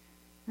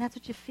 And that's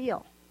what you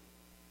feel.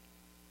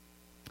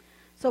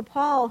 So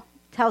Paul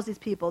tells these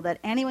people that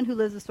anyone who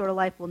lives this sort of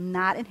life will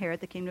not inherit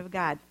the kingdom of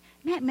God.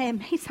 And it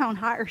may sound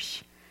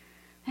harsh.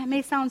 That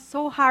may sound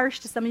so harsh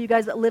to some of you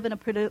guys that live in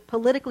a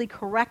politically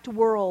correct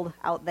world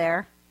out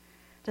there,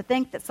 to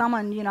think that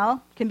someone, you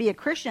know, can be a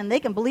Christian, they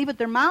can believe with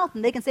their mouth,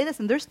 and they can say this,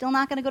 and they're still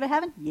not going to go to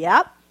heaven?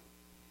 Yep.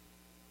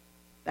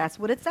 That's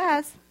what it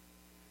says.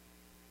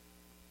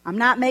 I'm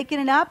not making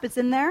it up. It's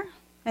in there.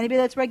 Anybody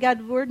that's read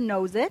God's Word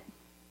knows it.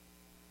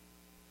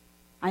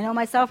 I know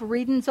myself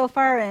reading so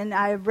far, and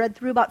I've read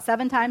through about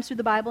 7 times through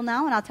the Bible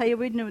now, and I'll tell you,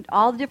 reading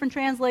all the different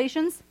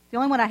translations. The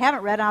only one I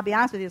haven't read, and I'll be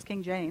honest with you, is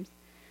King James.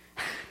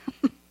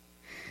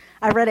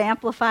 I read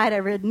Amplified. I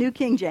read New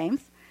King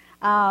James.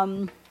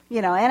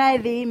 You know,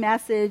 NIV,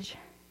 Message,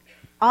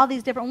 all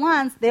these different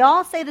ones. They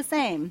all say the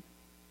same.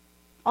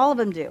 All of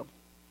them do.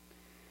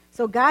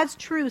 So God's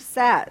truth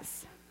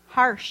says,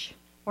 harsh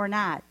or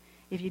not,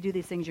 if you do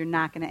these things, you're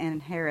not going to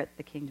inherit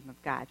the kingdom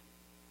of God.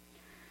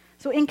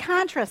 So in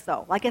contrast,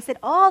 though, like I said,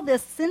 all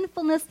this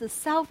sinfulness, this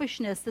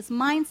selfishness, this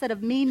mindset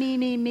of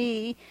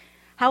me,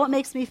 how it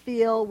makes me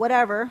feel,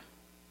 whatever.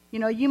 You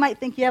know, you might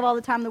think you have all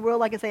the time in the world.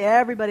 Like I say,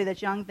 everybody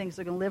that's young thinks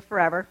they're going to live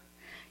forever.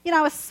 You know,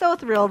 I was so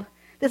thrilled.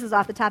 This is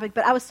off the topic,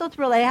 but I was so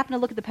thrilled. I happened to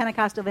look at the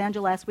Pentecostal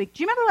Evangel last week.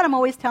 Do you remember what I'm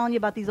always telling you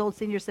about these old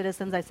senior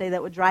citizens? I say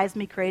that what drives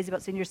me crazy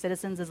about senior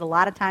citizens is a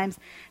lot of times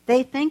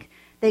they think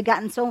they've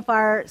gotten so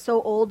far,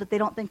 so old that they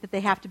don't think that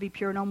they have to be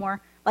pure no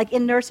more. Like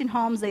in nursing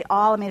homes, if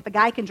a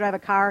guy can drive a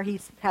car, he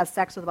has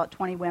sex with about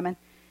 20 women,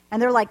 and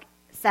they're like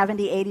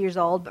 70, 80 years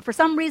old. But for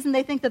some reason,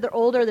 they think that they're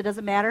older, that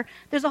doesn't matter.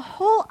 There's a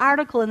whole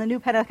article in the New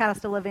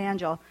Pentecostal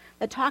Evangel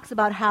that talks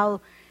about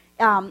how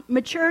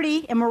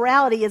maturity and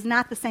morality is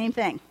not the same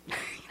thing.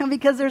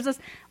 Because there's this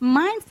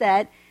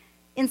mindset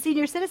in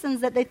senior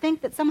citizens that they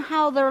think that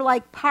somehow they're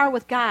like par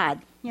with God,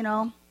 you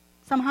know.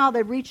 Somehow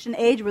they've reached an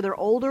age where they're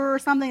older or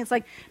something. It's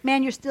like,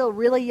 man, you're still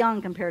really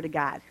young compared to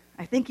God.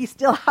 I think he's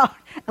still out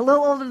a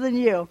little older than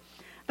you.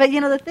 But,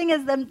 you know, the thing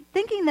is, them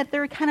thinking that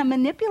they're kind of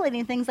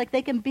manipulating things like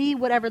they can be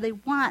whatever they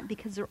want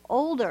because they're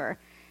older.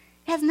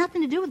 It has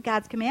nothing to do with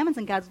God's commandments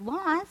and God's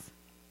laws.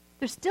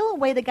 There's still a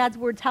way that God's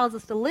Word tells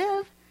us to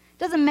live. It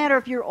doesn't matter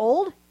if you're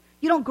old.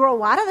 You don't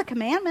grow out of the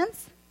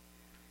commandments.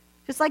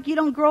 Just like you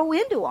don't grow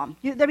into them.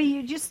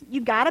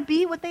 You got to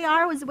be what they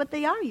are is what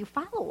they are. You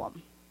follow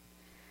them.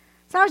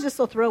 So I was just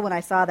so thrilled when I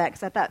saw that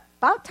because I thought,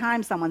 about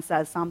time someone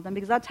says something.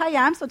 Because I'll tell you,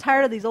 I'm so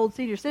tired of these old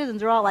senior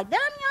citizens. They're all like, them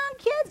young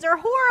kids, they're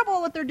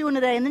horrible what they're doing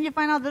today. And then you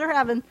find out that they're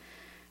having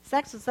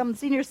sex with some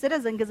senior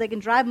citizen because they can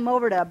drive them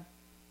over to,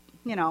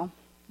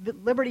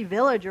 Liberty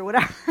Village or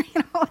whatever.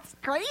 It's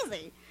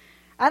crazy.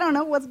 I don't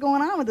know what's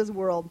going on with this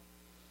world.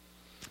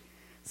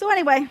 So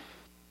anyway,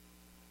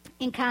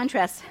 in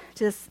contrast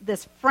to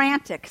this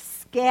frantic,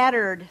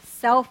 scattered,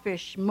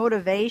 selfish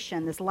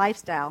motivation, this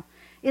lifestyle,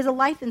 is a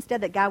life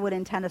instead that God would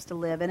intend us to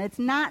live. And it's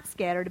not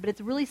scattered, but it's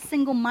really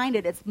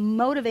single-minded. It's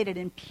motivated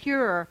and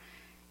pure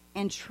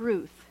and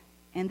truth.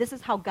 And this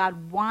is how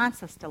God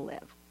wants us to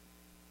live,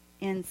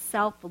 in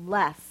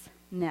selflessness.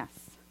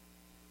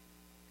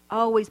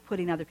 Always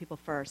putting other people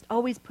first.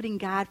 Always putting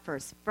God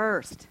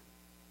first.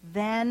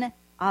 Then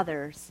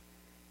others,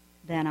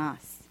 then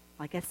us.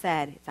 Like I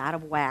said, it's out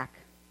of whack.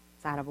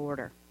 It's out of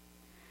order.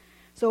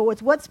 So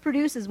what's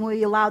produced is when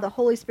we allow the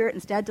Holy Spirit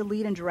instead to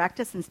lead and direct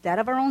us instead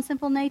of our own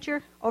sinful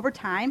nature over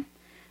time.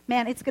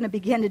 Man, it's going to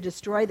begin to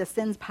destroy the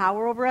sin's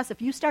power over us.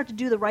 If you start to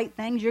do the right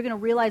things, you're going to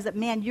realize that,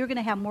 man, you're going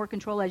to have more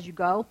control as you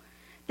go.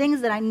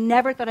 Things that I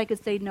never thought I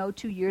could say no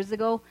 2 years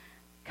ago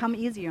come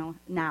easier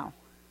now.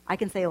 I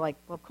can say, well,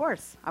 of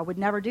course, I would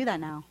never do that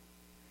now.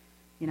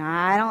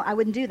 I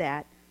wouldn't do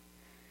that.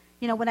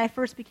 When I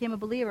first became a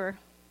believer,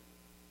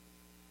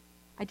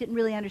 I didn't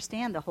really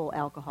understand the whole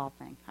alcohol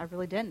thing. I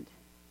really didn't.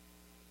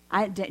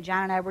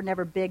 John and I were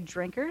never big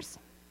drinkers.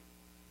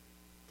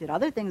 Did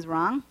other things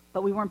wrong,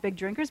 but we weren't big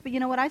drinkers. But you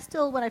know what?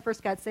 When I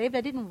first got saved,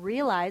 I didn't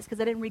realize, because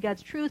I didn't read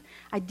God's truth,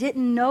 I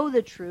didn't know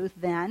the truth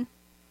then.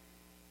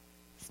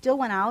 Still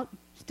went out,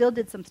 still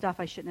did some stuff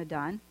I shouldn't have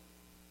done.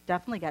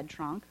 Definitely got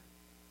drunk.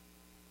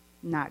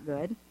 Not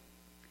good.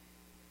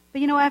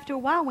 But after a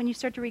while, when you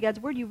start to read God's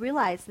word, you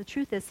realize the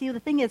truth is, the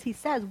thing is, he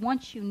says,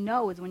 once you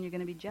know is when you're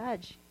going to be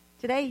judged.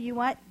 Today,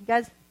 you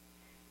guys,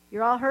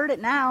 you're all heard it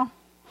now.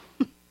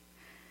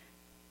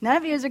 None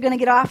of you are going to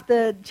get off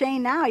the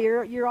chain now.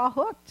 You're all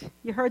hooked.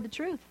 You heard the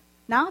truth.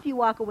 Now if you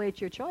walk away,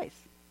 it's your choice.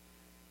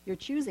 You're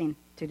choosing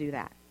to do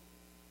that.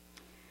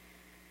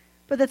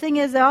 But the thing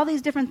is that all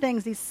these different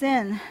things, these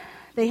sin,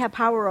 they have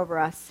power over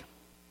us.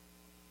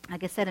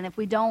 Like I said, and if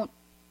we don't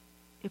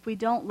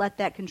let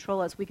that control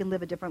us, we can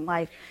live a different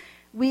life.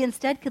 We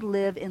instead could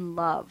live in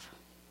love.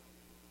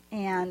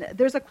 And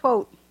there's a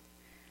quote,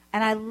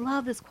 and I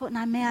love this quote,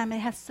 and it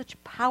has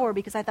such power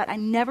because I thought I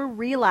never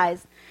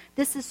realized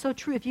this is so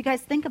true. If you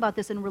guys think about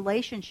this in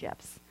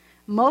relationships,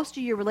 most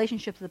of your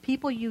relationships, the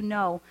people you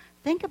know,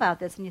 think about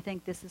this and you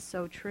think this is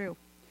so true.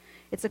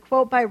 It's a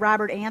quote by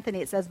Robert Anthony.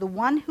 It says, "The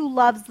one who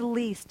loves the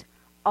least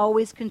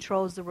always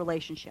controls the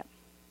relationship."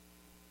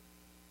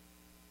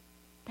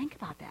 Think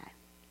about that.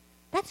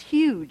 That's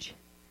huge.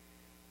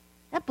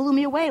 That blew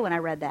me away when I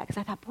read that because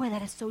I thought, boy,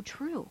 that is so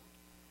true.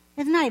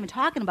 It's not even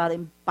talking about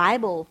a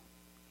Bible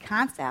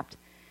concept,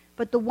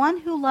 but the one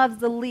who loves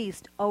the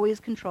least always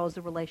controls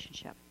the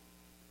relationship.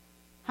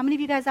 How many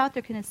of you guys out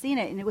there can have seen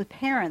it? And with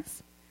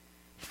parents,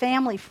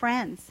 family,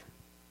 friends,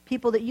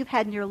 people that you've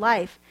had in your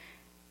life,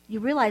 you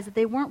realize that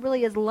they weren't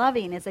really as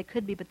loving as they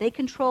could be, but they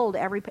controlled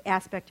every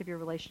aspect of your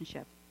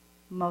relationship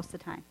most of the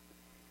time.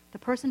 The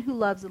person who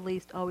loves the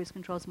least always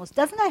controls the most.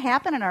 Doesn't that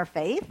happen in our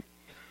faith?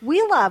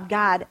 We love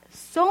God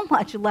so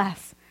much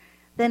less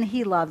than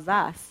he loves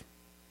us,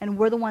 and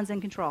we're the ones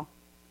in control.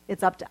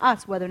 It's up to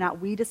us whether or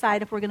not we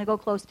decide if we're going to go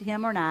close to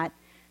him or not,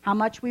 how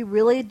much we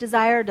really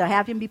desire to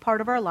have him be part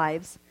of our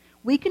lives.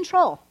 We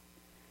control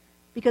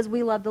because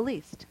we love the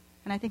least.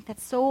 And I think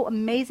that's so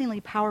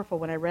amazingly powerful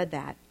when I read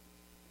that.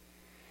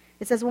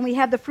 It says when we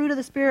have the fruit of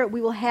the Spirit,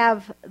 we will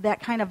have that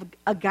kind of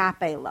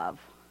agape love,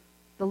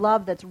 the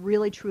love that's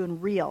really true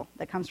and real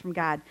that comes from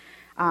God.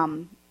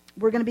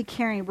 We're going to be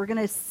caring. We're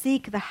going to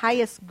seek the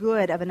highest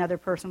good of another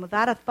person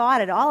without a thought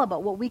at all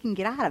about what we can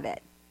get out of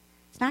it.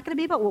 It's not going to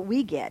be about what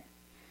we get.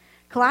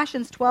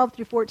 Colossians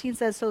 12-14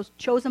 says, "So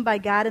chosen by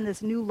God in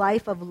this new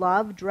life of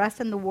love, dress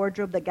in the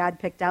wardrobe that God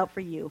picked out for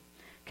you.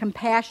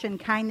 Compassion,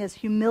 kindness,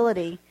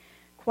 humility,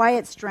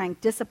 quiet strength,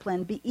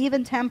 discipline. Be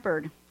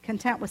even-tempered,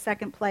 content with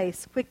second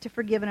place, quick to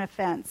forgive an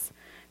offense.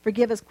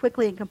 Forgive as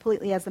quickly and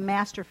completely as the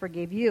Master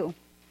forgave you.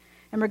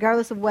 And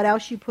regardless of what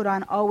else you put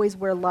on, always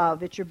wear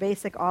love. It's your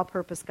basic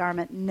all-purpose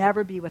garment.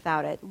 Never be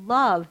without it."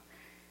 Love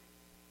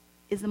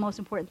is the most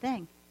important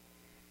thing.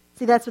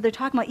 See, that's what they're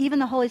talking about. Even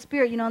the Holy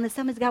Spirit, in the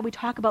Assemblies of God, we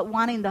talk about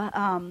wanting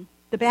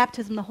the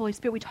baptism of the Holy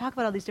Spirit. We talk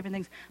about all these different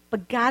things.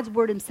 But God's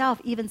Word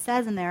himself even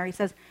says in there, he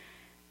says,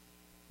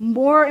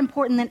 more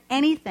important than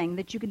anything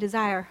that you can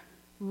desire,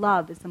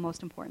 love is the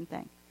most important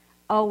thing.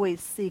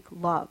 Always seek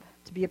love,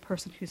 to be a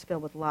person who's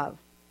filled with love.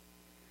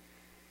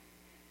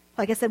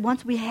 Like I said,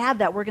 once we have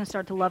that, we're going to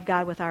start to love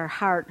God with our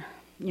heart,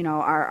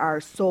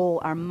 our soul,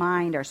 our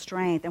mind, our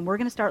strength, and we're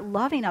going to start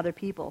loving other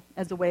people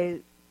as the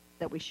way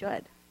that we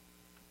should,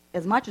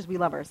 as much as we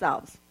love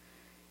ourselves.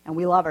 And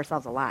we love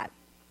ourselves a lot.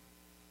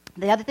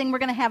 The other thing we're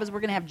going to have is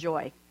we're going to have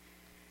joy.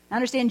 Now,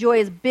 understand joy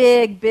is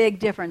big, big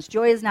difference.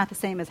 Joy is not the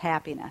same as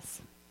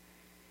happiness.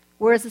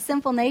 Whereas the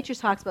sinful nature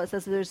talks about, it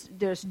says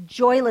there's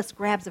joyless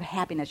grabs of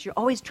happiness. You're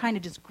always trying to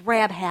just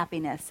grab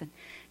happiness. And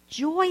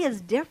joy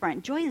is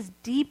different. Joy is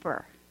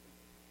deeper.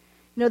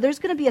 There's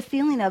going to be a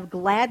feeling of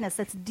gladness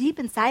that's deep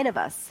inside of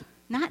us.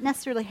 Not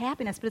necessarily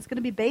happiness, but it's going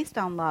to be based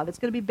on love. It's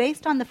going to be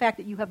based on the fact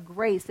that you have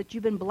grace, that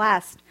you've been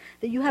blessed,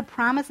 that you have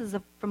promises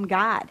from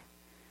God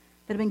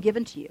that have been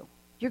given to you.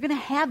 You're going to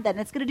have that, and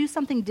it's going to do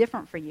something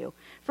different for you.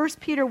 1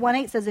 Peter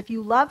 1:8 says, if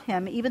you love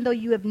him, even though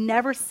you have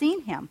never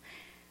seen him.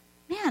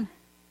 Man,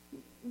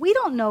 we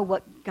don't know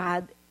what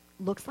God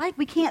looks like.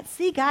 We can't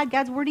see God.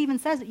 God's word even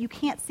says that you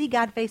can't see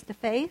God face to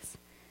face.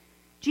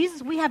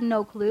 Jesus, we have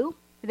no clue.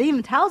 It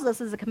even tells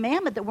us as a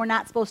commandment that we're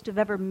not supposed to have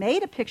ever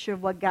made a picture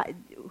of what God,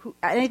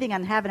 anything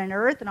on heaven and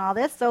earth and all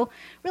this. So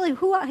really,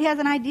 who has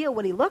an idea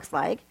what he looks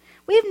like?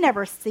 We've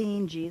never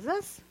seen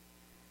Jesus.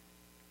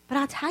 But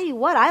I'll tell you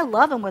what, I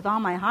love him with all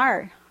my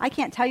heart. I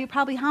can't tell you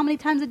probably how many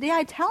times a day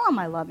I tell him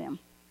I love him.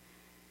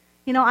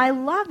 You know, I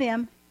love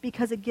him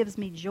because it gives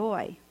me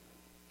joy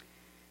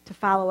to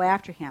follow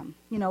after him.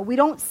 You know, we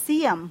don't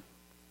see him,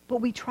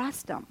 but we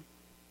trust him.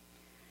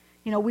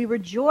 You know, we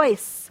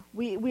rejoice.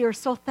 We are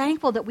so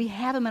thankful that we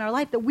have him in our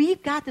life, that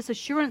we've got this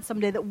assurance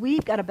someday that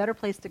we've got a better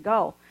place to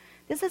go.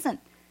 This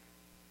isn't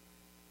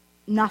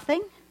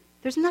nothing.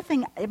 There's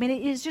nothing. I mean,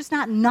 it is just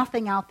not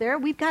nothing out there.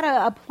 We've got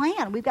a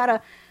plan. We've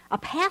got a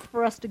path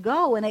for us to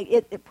go, and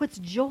it puts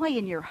joy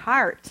in your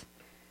heart.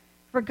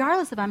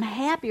 Regardless if I'm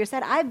happy or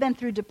sad, I've been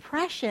through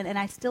depression, and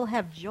I still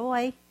have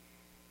joy.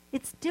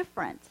 It's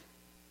different.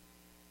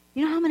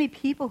 You know how many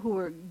people who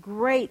were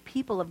great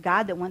people of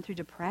God that went through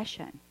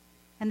depression,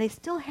 and they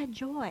still had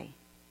joy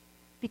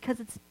because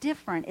it's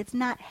different. It's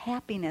not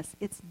happiness.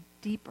 It's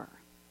deeper.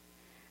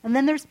 And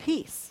then there's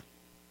peace.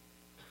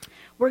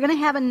 We're going to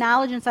have a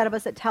knowledge inside of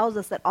us that tells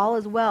us that all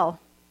is well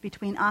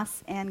between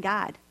us and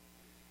God.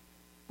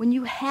 When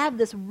you have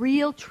this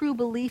real, true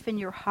belief in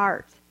your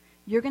heart,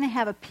 you're going to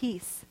have a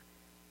peace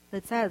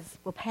that says,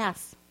 will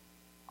pass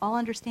all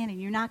understanding.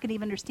 You're not going to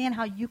even understand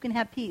how you can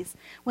have peace.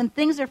 When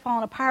things are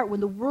falling apart, when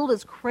the world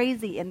is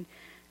crazy and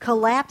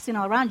collapsing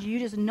all around you, you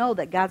just know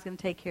that God's going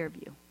to take care of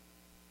you.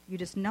 You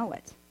just know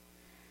it.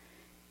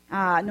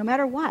 No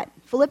matter what.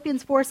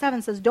 Philippians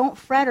 4:7 says, don't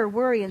fret or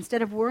worry.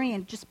 Instead of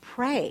worrying, just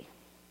pray.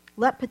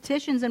 Let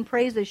petitions and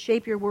praises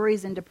shape your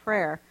worries into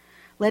prayer,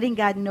 letting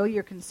God know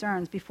your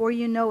concerns. Before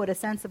you know it, a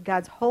sense of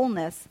God's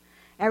wholeness,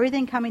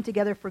 everything coming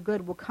together for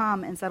good will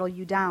come and settle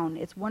you down.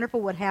 It's wonderful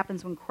what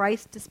happens when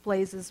Christ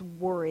displays his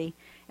worry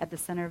at the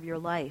center of your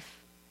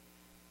life.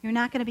 You're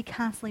not going to be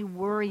constantly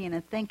worrying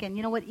and thinking.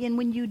 You know what? And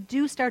when you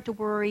do start to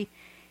worry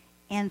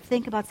and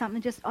think about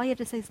something, just all you have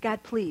to say is,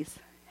 God, please,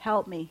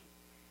 help me.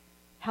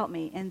 Help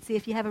me. And see,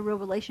 if you have a real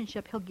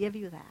relationship, he'll give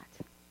you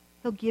that.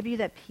 He'll give you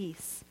that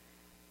peace.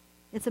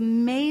 It's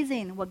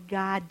amazing what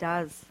God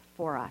does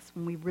for us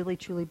when we really,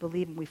 truly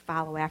believe and we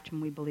follow after him,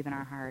 we believe in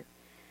our heart.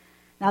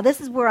 Now, this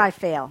is where I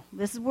fail.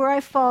 This is where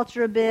I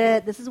falter a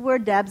bit. This is where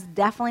Deb's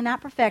definitely not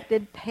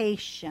perfected.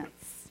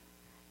 Patience.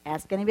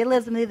 Ask anybody that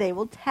lives with me. They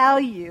will tell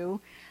you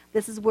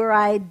this is where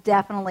I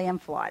definitely am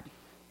flawed.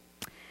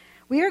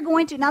 We are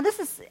going to, now this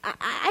is,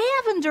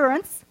 I have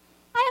endurance.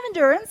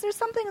 There's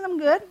some things I'm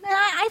good. And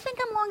I think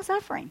I'm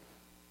long-suffering.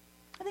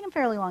 I think I'm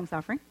fairly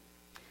long-suffering.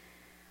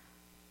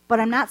 But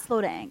I'm not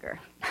slow to anger.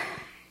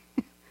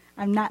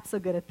 I'm not so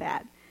good at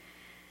that.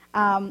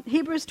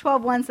 Hebrews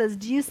 12:1 says,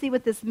 do you see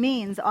what this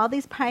means? All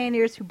these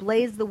pioneers who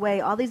blazed the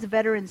way, all these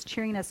veterans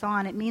cheering us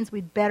on, it means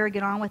we'd better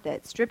get on with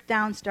it. Strip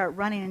down, start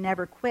running, and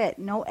never quit.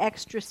 No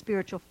extra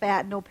spiritual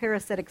fat, no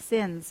parasitic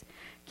sins.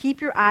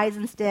 Keep your eyes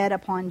instead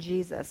upon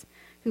Jesus,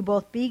 who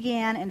both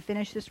began and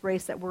finished this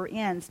race that we're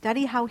in.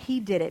 Study how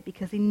he did it,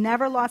 because he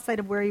never lost sight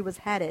of where he was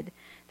headed.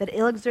 That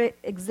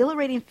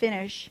exhilarating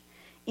finish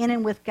in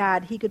and with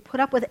God. He could put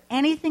up with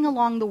anything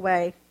along the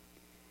way,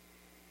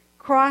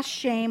 cross,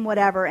 shame,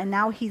 whatever, and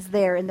now he's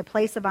there in the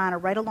place of honor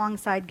right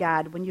alongside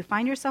God. When you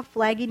find yourself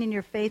flagging in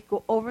your faith,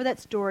 go over that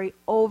story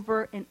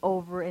over and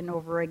over and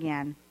over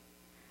again.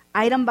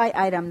 Item by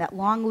item, that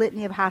long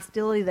litany of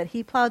hostility that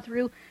he plowed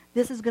through,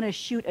 this is going to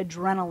shoot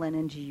adrenaline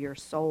into your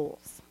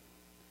souls.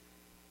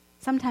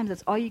 Sometimes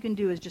that's all you can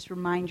do is just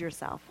remind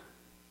yourself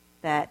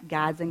that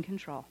God's in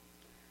control.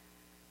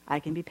 I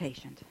can be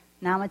patient.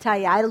 Now I'm going to tell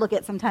you, I look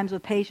at sometimes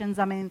with patience.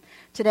 I mean,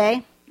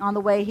 today, on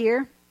the way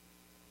here,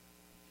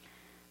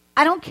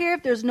 I don't care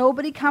if there's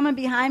nobody coming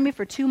behind me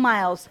for 2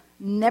 miles.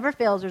 Never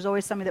fails. There's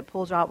always somebody that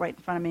pulls out right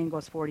in front of me and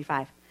goes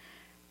 45.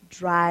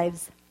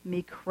 Drives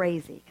me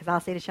crazy. Because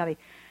I'll say to Shelby,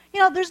 you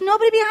know, there's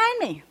nobody behind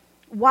me.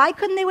 Why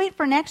couldn't they wait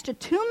for an extra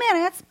 2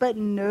 minutes? But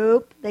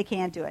nope, they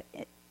can't do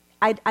it.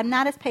 I'm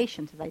not as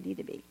patient as I need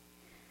to be.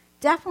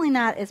 Definitely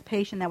not as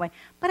patient that way.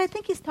 But I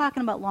think he's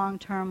talking about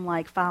long-term,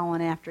 like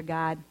following after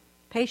God.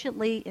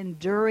 Patiently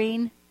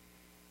enduring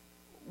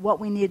what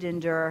we need to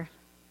endure.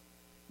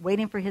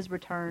 Waiting for his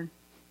return.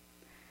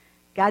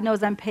 God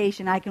knows I'm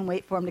patient. I can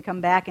wait for him to come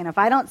back. And if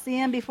I don't see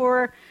him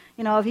before,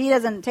 you know, if he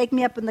doesn't take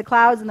me up in the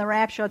clouds in the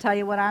rapture, I'll tell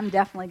you what, I'm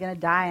definitely going to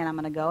die and I'm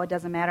going to go. It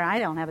doesn't matter. I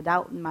don't have a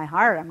doubt in my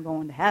heart I'm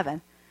going to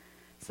heaven.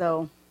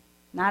 So,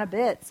 not a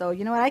bit. So,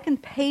 you know what? I can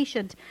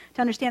patient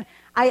to understand.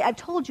 I've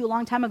told you a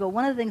long time ago,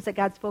 one of the things that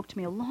God spoke to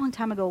me a long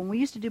time ago, when we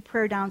used to do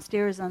prayer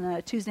downstairs on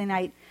a Tuesday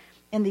night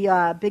in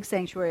the big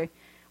sanctuary,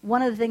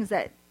 one of the things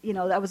that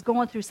I was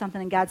going through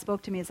something and God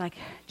spoke to me. It's like,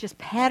 just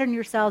pattern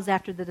yourselves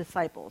after the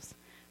disciples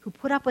who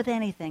put up with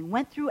anything,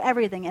 went through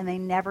everything, and they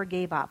never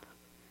gave up.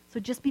 So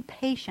just be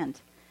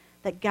patient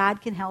that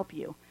God can help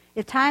you.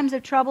 If times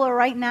of trouble are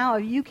right now,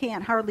 if you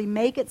can't hardly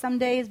make it some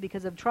days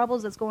because of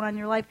troubles that's going on in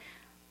your life,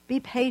 be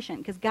patient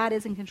because God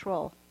is in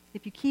control.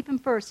 If you keep him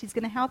first, he's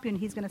going to help you and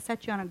he's going to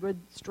set you on a good,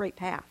 straight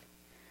path.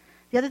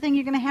 The other thing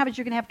you're going to have is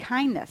you're going to have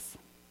kindness.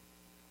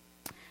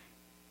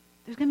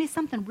 There's going to be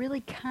something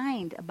really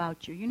kind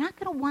about you. You're not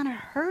going to want to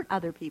hurt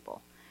other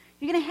people.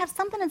 You're going to have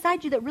something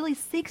inside you that really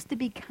seeks to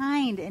be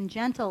kind and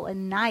gentle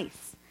and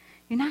nice.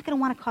 You're not going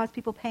to want to cause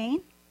people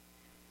pain.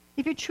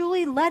 If you're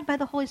truly led by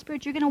the Holy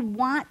Spirit, you're going to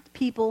want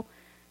people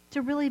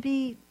to really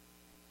be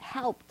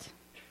helped.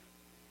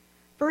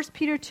 1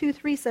 Peter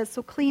 2:3 says,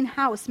 so clean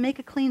house, make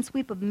a clean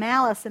sweep of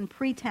malice and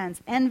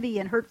pretense, envy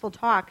and hurtful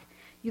talk.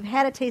 You've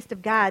had a taste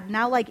of God.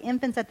 Now like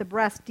infants at the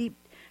breast,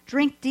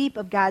 drink deep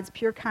of God's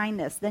pure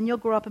kindness. Then you'll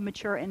grow up and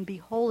mature and be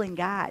whole in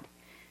God.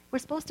 We're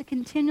supposed to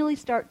continually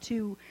start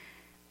to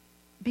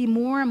be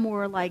more and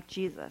more like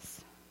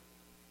Jesus.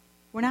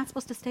 We're not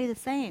supposed to stay the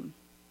same.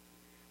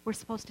 We're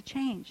supposed to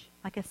change.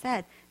 Like I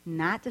said,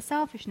 not to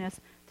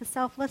selfishness, to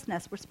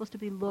selflessness. We're supposed to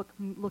be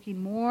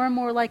looking more and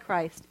more like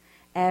Christ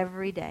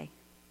every day,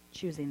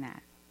 choosing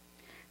that.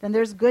 Then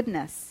there's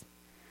goodness.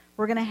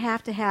 We're going to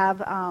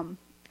have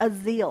a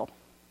zeal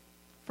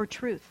for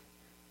truth,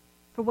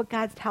 for what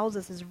God tells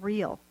us is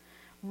real.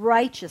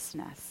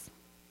 Righteousness,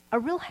 a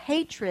real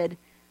hatred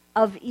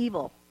of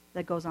evil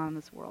that goes on in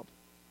this world.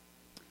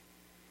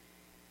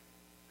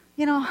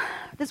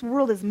 This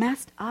world is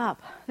messed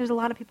up. There's a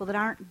lot of people that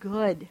aren't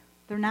good.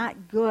 They're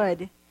not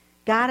good.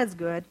 God is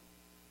good.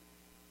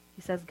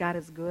 He says God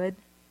is good.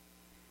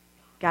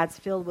 God's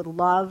filled with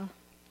love,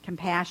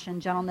 compassion,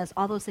 gentleness,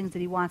 all those things that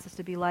he wants us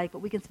to be like. But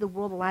we can see the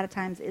world a lot of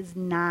times is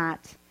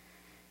not.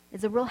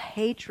 It's a real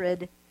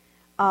hatred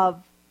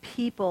of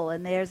people,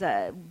 and there's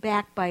a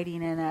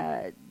backbiting and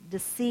a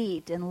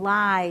deceit and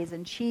lies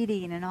and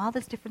cheating and all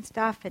this different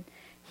stuff. And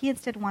he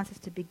instead wants us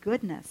to be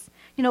goodness.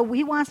 He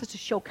wants us to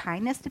show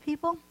kindness to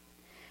people.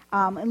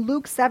 In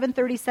Luke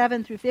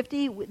 7:37 through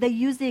 50, they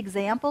use the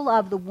example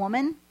of the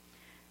woman.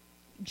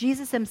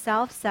 Jesus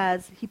himself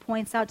says, he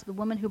points out to the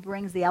woman who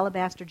brings the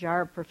alabaster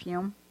jar of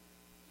perfume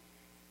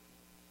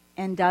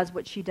and does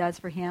what she does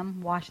for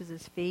him, washes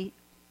his feet.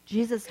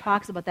 Jesus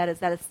talks about that as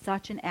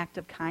such an act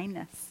of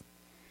kindness.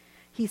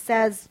 He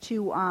says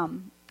to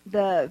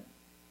the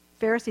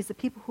Pharisees, the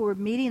people who were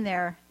meeting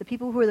there, the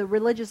people who were the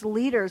religious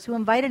leaders who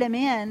invited him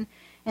in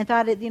and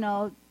thought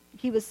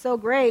he was so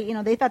great.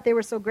 They thought they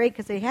were so great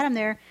because they had him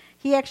there.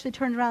 He actually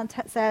turns around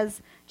and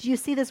says, do you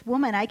see this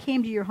woman? I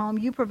came to your home.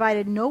 You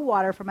provided no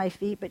water for my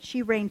feet, but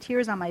she rained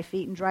tears on my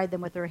feet and dried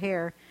them with her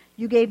hair.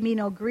 You gave me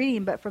no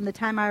greeting, but from the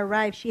time I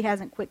arrived, she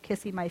hasn't quit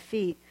kissing my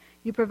feet.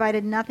 You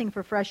provided nothing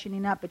for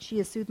freshening up, but she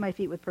has soothed my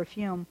feet with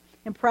perfume.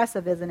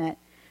 Impressive, isn't it?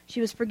 She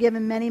was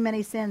forgiven many,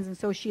 many sins, and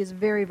so she is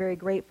very, very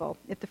grateful.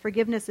 If the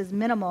forgiveness is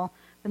minimal,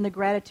 then the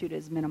gratitude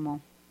is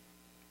minimal.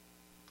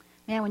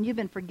 Man, when you've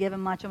been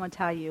forgiven much, I'm going to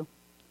tell you,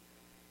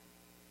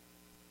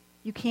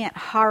 you can't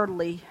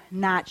hardly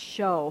not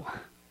show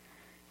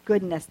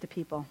goodness to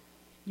people.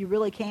 You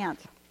really can't.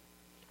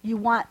 You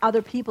want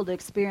other people to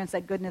experience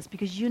that goodness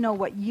because you know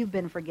what you've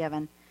been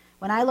forgiven.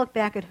 When I look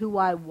back at who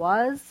I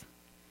was,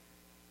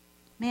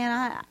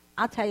 man,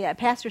 I'll tell you, a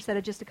pastor said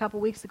it just a couple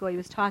weeks ago. He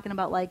was talking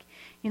about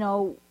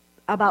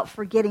about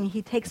forgetting.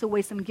 He takes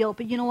away some guilt.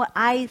 But you know what?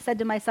 I said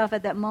to myself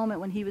at that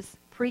moment when he was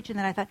preaching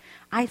that, I thought,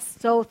 I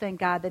so thank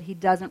God that he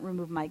doesn't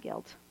remove my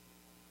guilt.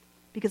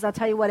 Because I'll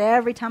tell you what,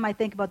 every time I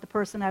think about the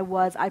person I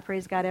was, I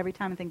praise God every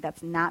time I think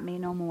that's not me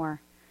no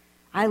more.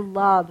 I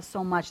love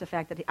so much the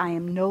fact that I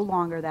am no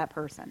longer that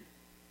person.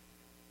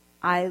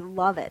 I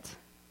love it.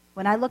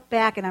 When I look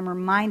back and I'm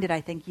reminded,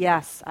 I think,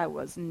 yes, I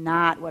was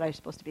not what I was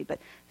supposed to be. But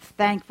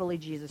thankfully,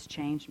 Jesus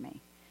changed me.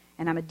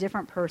 And I'm a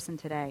different person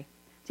today.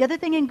 The other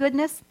thing in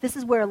goodness, this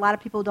is where a lot of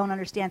people don't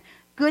understand.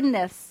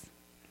 Goodness,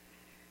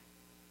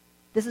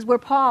 this is where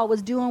Paul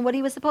was doing what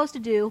he was supposed to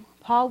do.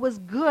 Paul was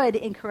good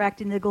in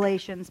correcting the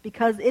Galatians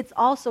because it's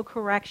also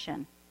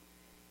correction.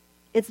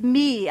 It's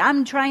me.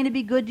 I'm trying to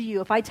be good to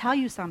you. If I tell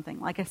you something,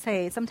 like I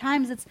say,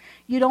 sometimes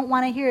you don't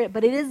want to hear it,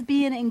 but it is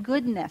being in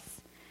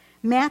goodness.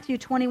 Matthew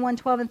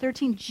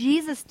 21:12-13,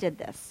 Jesus did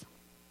this.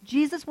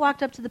 Jesus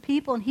walked up to the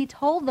people and he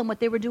told them what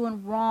they were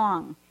doing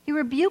wrong. He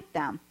rebuked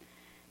them.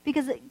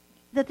 Because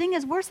the thing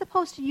is, we're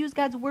supposed to use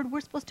God's word.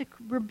 We're supposed to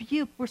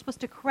rebuke. We're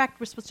supposed to correct.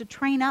 We're supposed to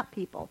train up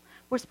people.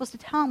 We're supposed to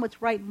tell them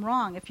what's right and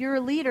wrong. If you're a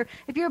leader,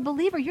 if you're a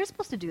believer, you're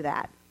supposed to do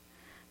that.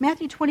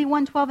 Matthew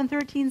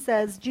 21:12-13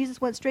 says,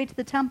 Jesus went straight to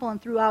the temple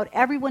and threw out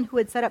everyone who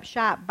had set up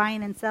shop,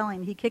 buying and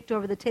selling. He kicked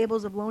over the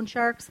tables of loan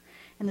sharks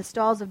and the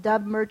stalls of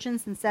dove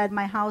merchants and said,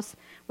 my house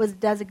was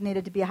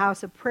designated to be a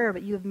house of prayer,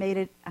 but you have made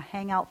it a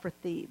hangout for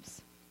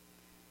thieves.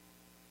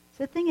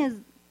 So the thing is,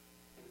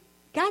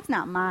 God's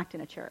not mocked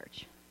in a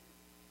church.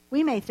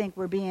 We may think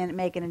we're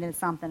making it into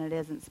something it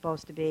isn't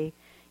supposed to be,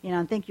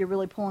 and think you're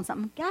really pulling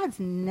something. God's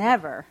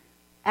never,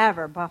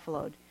 ever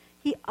buffaloed.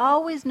 He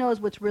always knows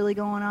what's really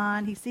going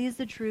on. He sees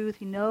the truth.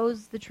 He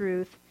knows the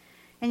truth.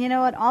 And you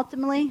know what?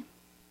 Ultimately,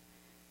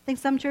 I think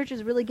some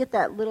churches really get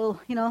that little,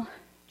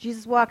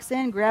 Jesus walks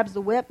in, grabs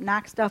the whip,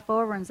 knocks stuff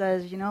over, and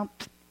says,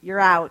 you're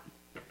out.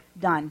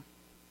 Done.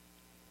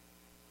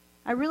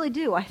 I really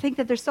do. I think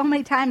that there's so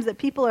many times that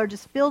people are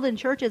just filled in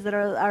churches that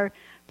are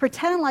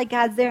pretending like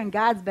God's there and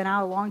God's been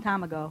out a long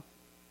time ago.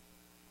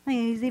 I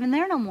mean, he's even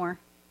there no more.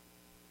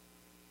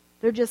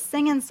 They're just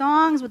singing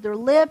songs with their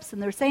lips,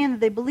 and they're saying that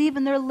they believe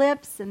in their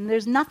lips, and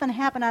there's nothing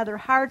happening out of their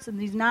hearts,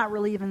 and he's not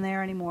really even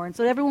there anymore. And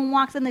so everyone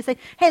walks in, and they say,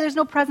 hey, there's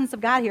no presence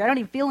of God here. I don't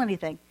even feel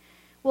anything.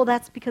 Well,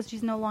 that's because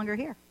she's no longer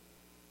here.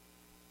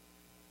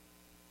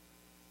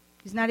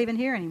 He's not even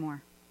here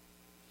anymore.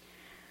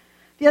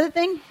 The other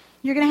thing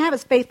you're going to have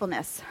is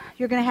faithfulness.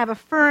 You're going to have a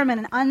firm and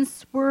an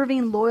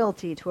unswerving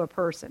loyalty to a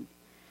person,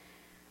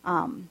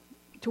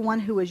 to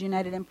one who is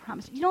united in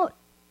promise.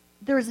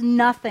 There's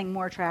nothing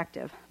more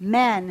attractive.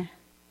 Men,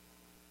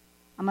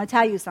 I'm going to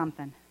tell you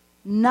something.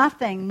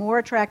 Nothing more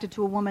attractive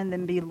to a woman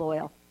than be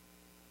loyal.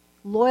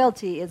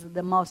 Loyalty is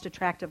the most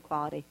attractive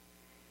quality.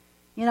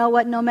 You know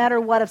what? No matter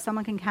what, if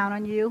someone can count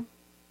on you,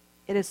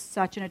 it is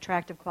such an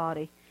attractive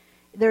quality.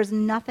 There's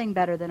nothing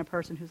better than a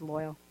person who's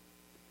loyal.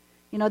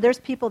 There's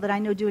people that I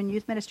know doing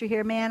youth ministry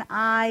here. Man,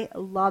 I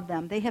love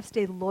them. They have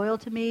stayed loyal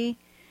to me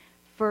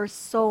for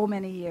so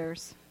many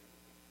years.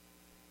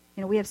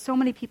 We have so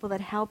many people that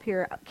help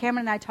here.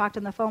 Cameron and I talked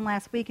on the phone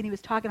last week, and he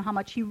was talking how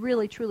much he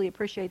really, truly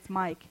appreciates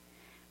Mike.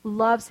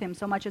 Loves him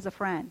so much as a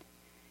friend.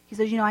 He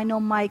says, I know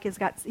Mike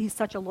he's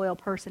such a loyal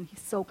person.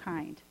 He's so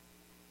kind.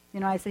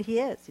 I said, he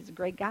is. He's a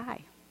great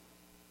guy.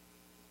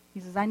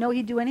 He says, I know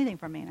he'd do anything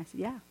for me. And I said,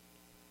 yeah,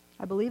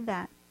 I believe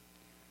that.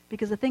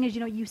 Because the thing is,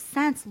 you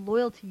sense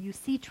loyalty. You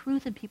see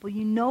truth in people.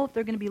 You know if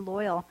they're going to be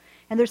loyal.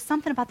 And there's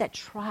something about that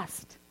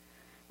trust.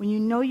 When you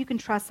know you can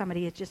trust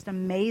somebody, it's just an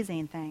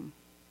amazing thing.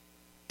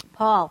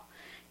 Paul,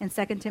 in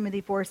 2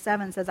 Timothy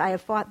 4:7 says, I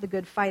have fought the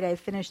good fight, I have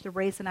finished the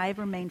race, and I have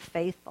remained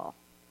faithful.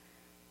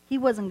 He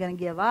wasn't going to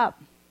give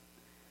up.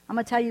 I'm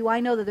going to tell you, I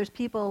know that there's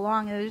people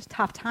along, and there's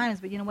tough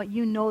times, but you know what?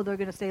 They're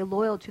going to stay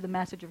loyal to the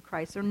message of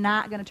Christ. They're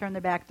not going to turn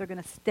their back. They're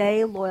going to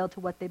stay loyal to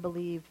what they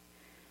believe.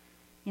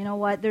 You know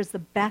what? There's the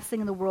best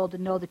thing in the world to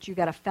know that you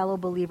got a fellow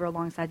believer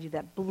alongside you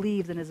that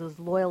believes and is as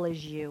loyal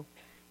as you. And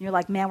you're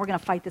like, man, we're going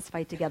to fight this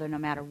fight together no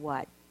matter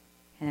what.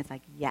 And it's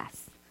like,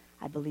 yes,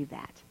 I believe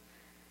that.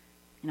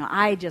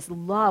 I just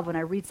love when I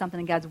read something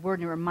in God's Word,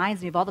 and it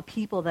reminds me of all the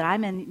people that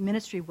I'm in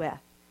ministry with.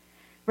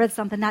 Read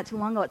something not too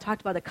long ago. It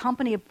talked about a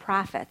company of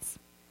prophets.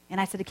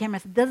 And I said to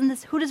Cameron,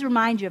 who does it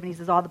remind you of? And he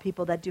says, all the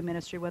people that do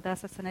ministry with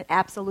us. I said,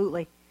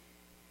 absolutely.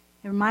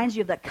 It reminds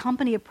you of that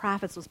company of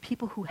prophets, those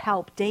people who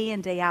help day in,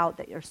 day out,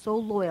 that are so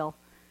loyal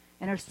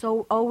and are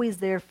so always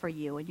there for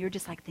you. And you're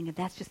just like thinking,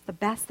 that's just the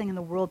best thing in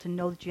the world to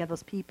know that you have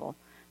those people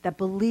that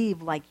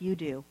believe like you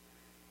do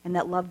and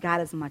that love God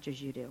as much as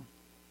you do.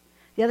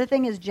 The other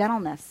thing is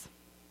gentleness.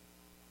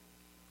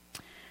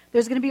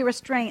 There's going to be a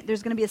restraint.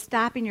 There's going to be a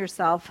stopping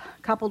yourself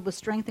coupled with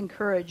strength and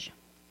courage.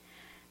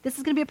 This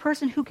is going to be a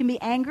person who can be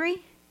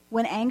angry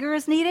when anger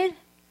is needed,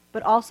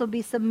 but also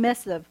be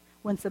submissive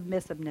when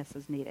submissiveness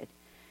is needed.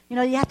 You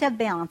have to have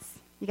balance.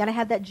 You got to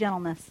have that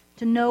gentleness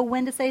to know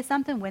when to say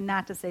something, when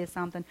not to say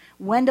something,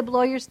 when to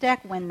blow your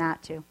stack, when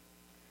not to.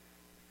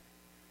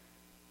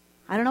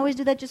 I don't always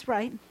do that just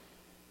right.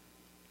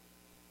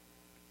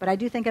 But I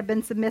do think I've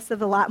been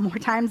submissive a lot more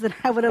times than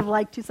I would have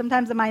liked to.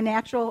 Sometimes in my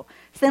natural,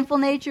 sinful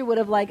nature would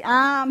have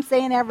I'm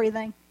saying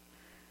everything.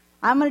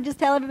 I'm going to just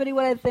tell everybody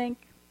what I think.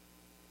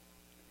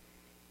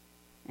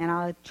 And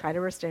I'll try to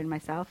restrain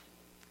myself.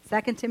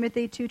 2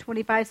 Timothy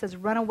 2:25 says,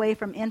 run away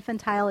from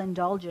infantile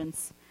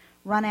indulgence.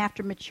 Run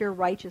after mature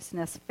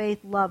righteousness, faith,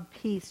 love,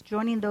 peace,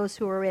 joining those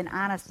who are in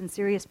honest and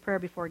serious prayer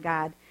before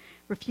God.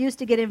 Refuse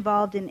to get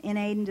involved in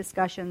inane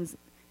discussions.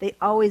 They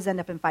always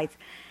end up in fights.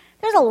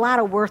 There's a lot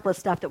of worthless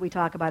stuff that we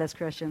talk about as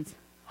Christians.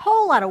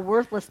 Whole lot of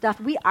worthless stuff.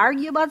 We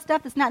argue about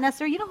stuff that's not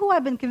necessary. You know who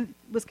I've been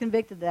was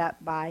convicted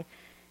that by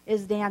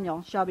is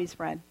Daniel, Shelby's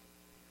friend,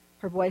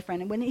 her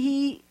boyfriend. And when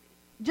he,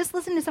 just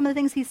listened to some of the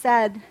things he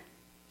said,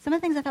 some of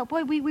the things I thought,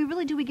 boy, we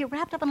really do. We get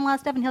wrapped up in a lot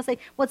of stuff, and he'll say,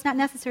 well, it's not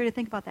necessary to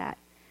think about that.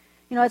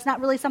 It's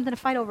not really something to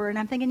fight over. And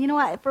I'm thinking, you know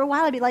what? For a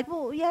while I'd be like,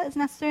 well, yeah, it's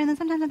necessary. And then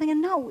sometimes I'm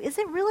thinking, no, is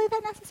it really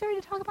that necessary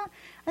to talk about?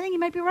 I think you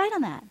might be right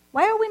on that.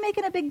 Why are we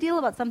making a big deal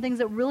about some things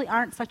that really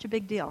aren't such a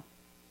big deal?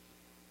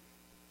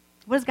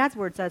 What does God's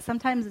Word say?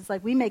 Sometimes it's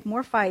like we make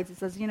more fights. It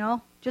says,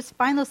 just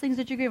find those things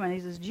that you agree on. He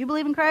says, do you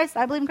believe in Christ?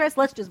 I believe in Christ.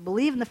 Let's just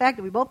believe in the fact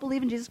that we both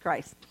believe in Jesus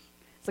Christ.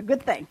 It's a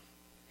good thing,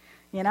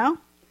 But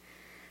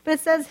it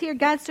says here,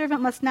 God's servant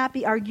must not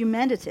be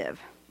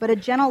argumentative, but a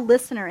gentle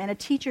listener and a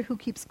teacher who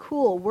keeps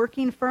cool,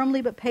 working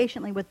firmly but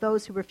patiently with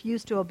those who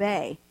refuse to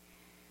obey.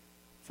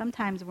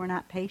 Sometimes we're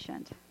not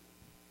patient.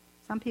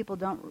 Some people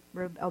don't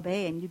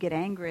obey, and you get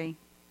angry.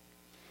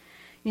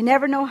 You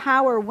never know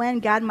how or when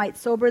God might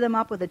sober them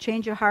up with a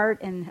change of heart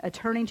and a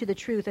turning to the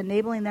truth,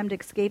 enabling them to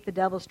escape the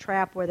devil's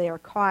trap where they are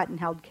caught and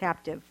held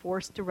captive,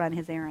 forced to run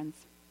his errands.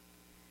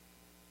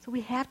 So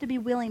we have to be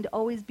willing to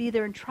always be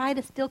there and try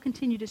to still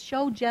continue to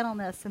show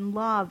gentleness and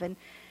love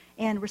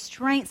and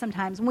restraint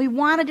sometimes. And we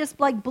want to just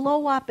like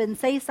blow up and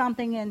say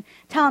something and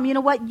tell them, you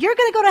know what, you're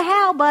going to go to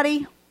hell,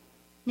 buddy.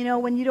 You know,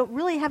 when you don't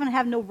really haven't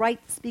have no right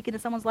to speak into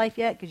someone's life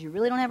yet because you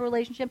really don't have a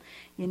relationship,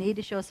 you need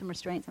to show some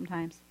restraint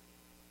sometimes.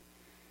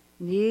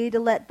 You need to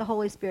let the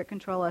Holy Spirit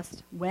control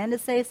us. When to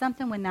say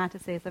something, when not to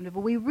say something. But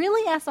we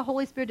really ask the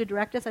Holy Spirit to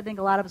direct us. I think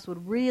a lot of us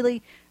would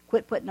really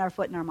quit putting our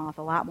foot in our mouth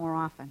a lot more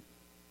often.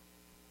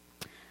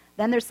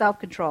 Then there's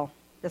self-control.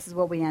 This is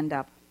what we end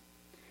up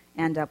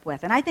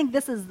with. And I think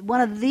this is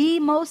one of the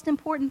most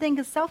important things,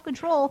 because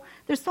self-control,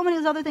 there's so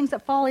many other things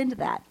that fall into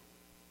that.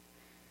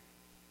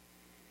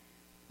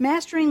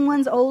 Mastering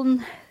one's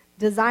own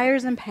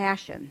desires and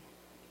passion,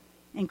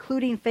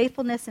 including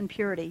faithfulness and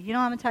purity. You know,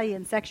 I'm going to tell you,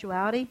 in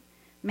sexuality,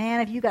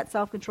 man, if you got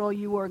self-control,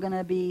 you are going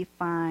to be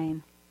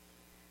fine.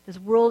 This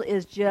world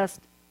is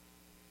just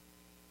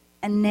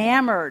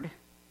enamored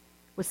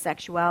with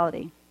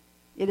sexuality.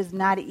 It is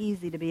not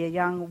easy to be a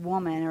young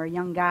woman or a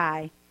young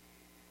guy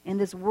in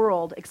this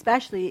world,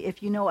 especially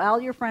if you know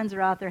all your friends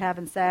are out there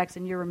having sex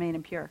and you're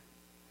remaining pure.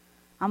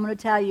 I'm going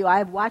to tell you,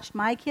 I've watched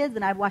my kids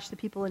and I've watched the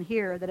people in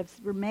here that have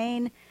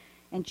remained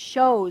and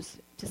chose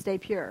to stay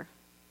pure.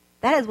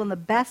 That is one of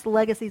the best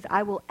legacies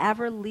I will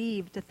ever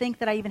leave, to think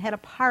that I even had a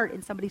part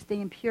in somebody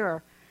staying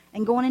pure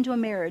and going into a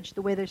marriage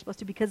the way they're supposed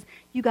to, because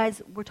you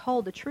guys were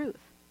told the truth,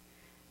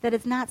 that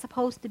it's not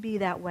supposed to be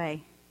that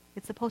way.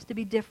 It's supposed to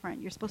be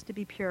different. You're supposed to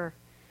be pure.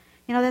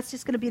 You know, that's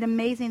just going to be an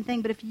amazing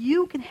thing. But if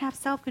you can have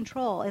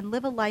self-control and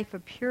live a life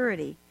of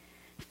purity,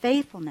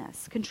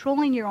 faithfulness,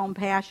 controlling your own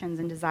passions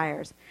and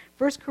desires.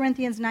 1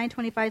 Corinthians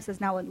 9:25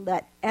 says, now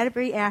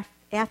every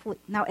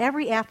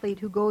athlete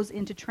who goes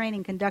into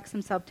training conducts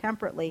himself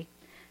temperately,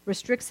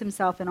 restricts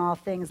himself in all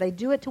things. They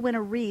do it to win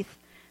a wreath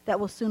that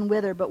will soon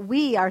wither. But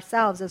we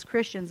ourselves as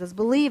Christians, as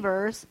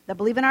believers that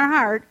believe in our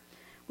heart,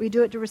 we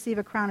do it to receive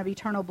a crown of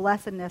eternal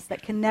blessedness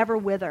that can never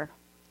wither.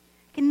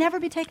 It can never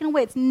be taken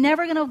away. It's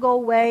never going to go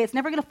away. It's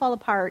never going to fall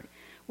apart.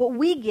 What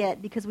we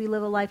get, because we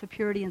live a life of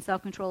purity and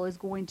self-control, is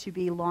going to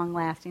be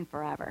long-lasting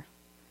forever.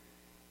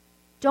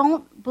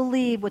 Don't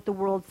believe what the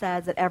world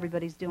says, that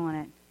everybody's doing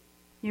it.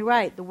 You're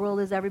right. The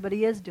world is,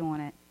 everybody is doing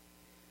it.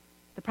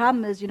 The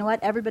problem is, you know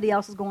what? Everybody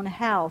else is going to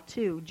hell,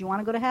 too. Do you want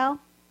to go to hell?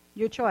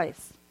 Your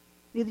choice.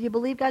 Either you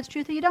believe God's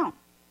truth or you don't.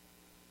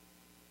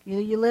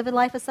 Either you live a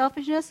life of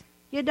selfishness,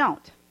 you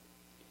don't.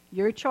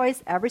 Your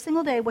choice every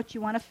single day what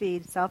you want to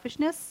feed.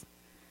 Selfishness,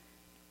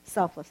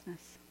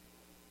 selflessness.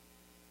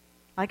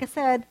 Like I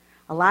said,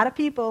 a lot of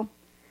people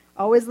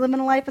always live in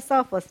a life of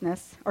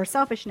selflessness or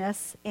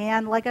selfishness,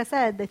 and like I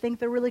said, they think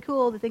they're really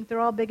cool. They think they're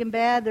all big and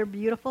bad. They're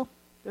beautiful.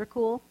 They're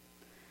cool.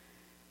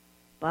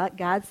 But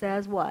God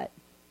says what?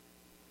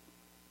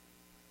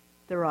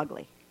 They're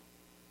ugly.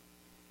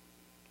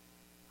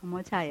 I'm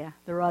going to tell you,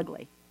 they're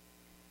ugly.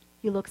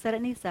 He looks at it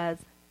and he says,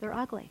 they're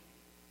ugly.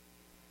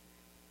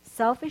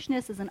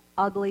 Selfishness is an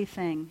ugly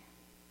thing.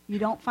 You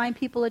don't find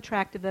people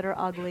attractive that are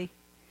ugly,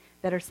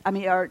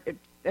 are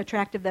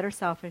attractive that are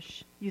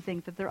selfish. You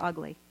think that they're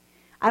ugly.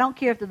 I don't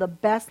care if they're the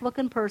best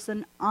looking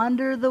person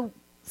under the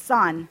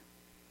sun.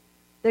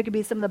 There could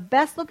be some of the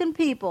best looking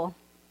people,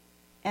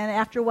 and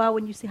after a while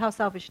when you see how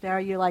selfish they are,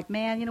 you're like,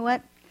 man, you know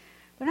what?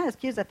 They're not as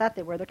cute as I thought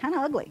they were. They're kind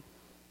of ugly.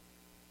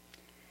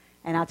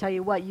 And I'll tell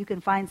you what, you can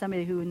find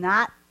somebody who's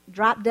not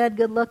drop dead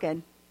good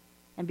looking,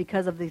 and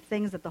because of the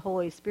things that the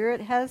Holy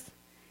Spirit has,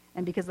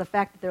 and because of the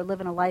fact that they're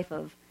living a life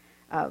of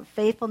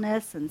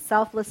faithfulness and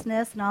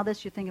selflessness and all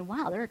this, you're thinking,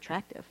 wow, they're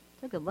attractive.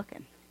 They're good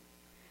looking.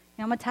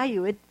 You know, I'm going to tell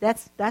you,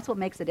 that's what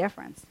makes a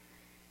difference.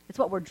 It's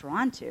what we're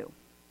drawn to.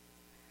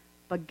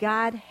 But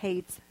God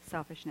hates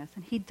selfishness,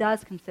 and he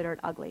does consider it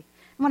ugly.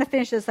 I want to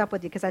finish this up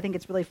with you because I think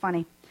it's really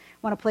funny. I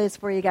want to play this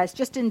for you guys.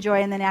 Just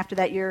enjoy, and then after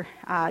that, you're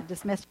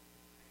dismissed.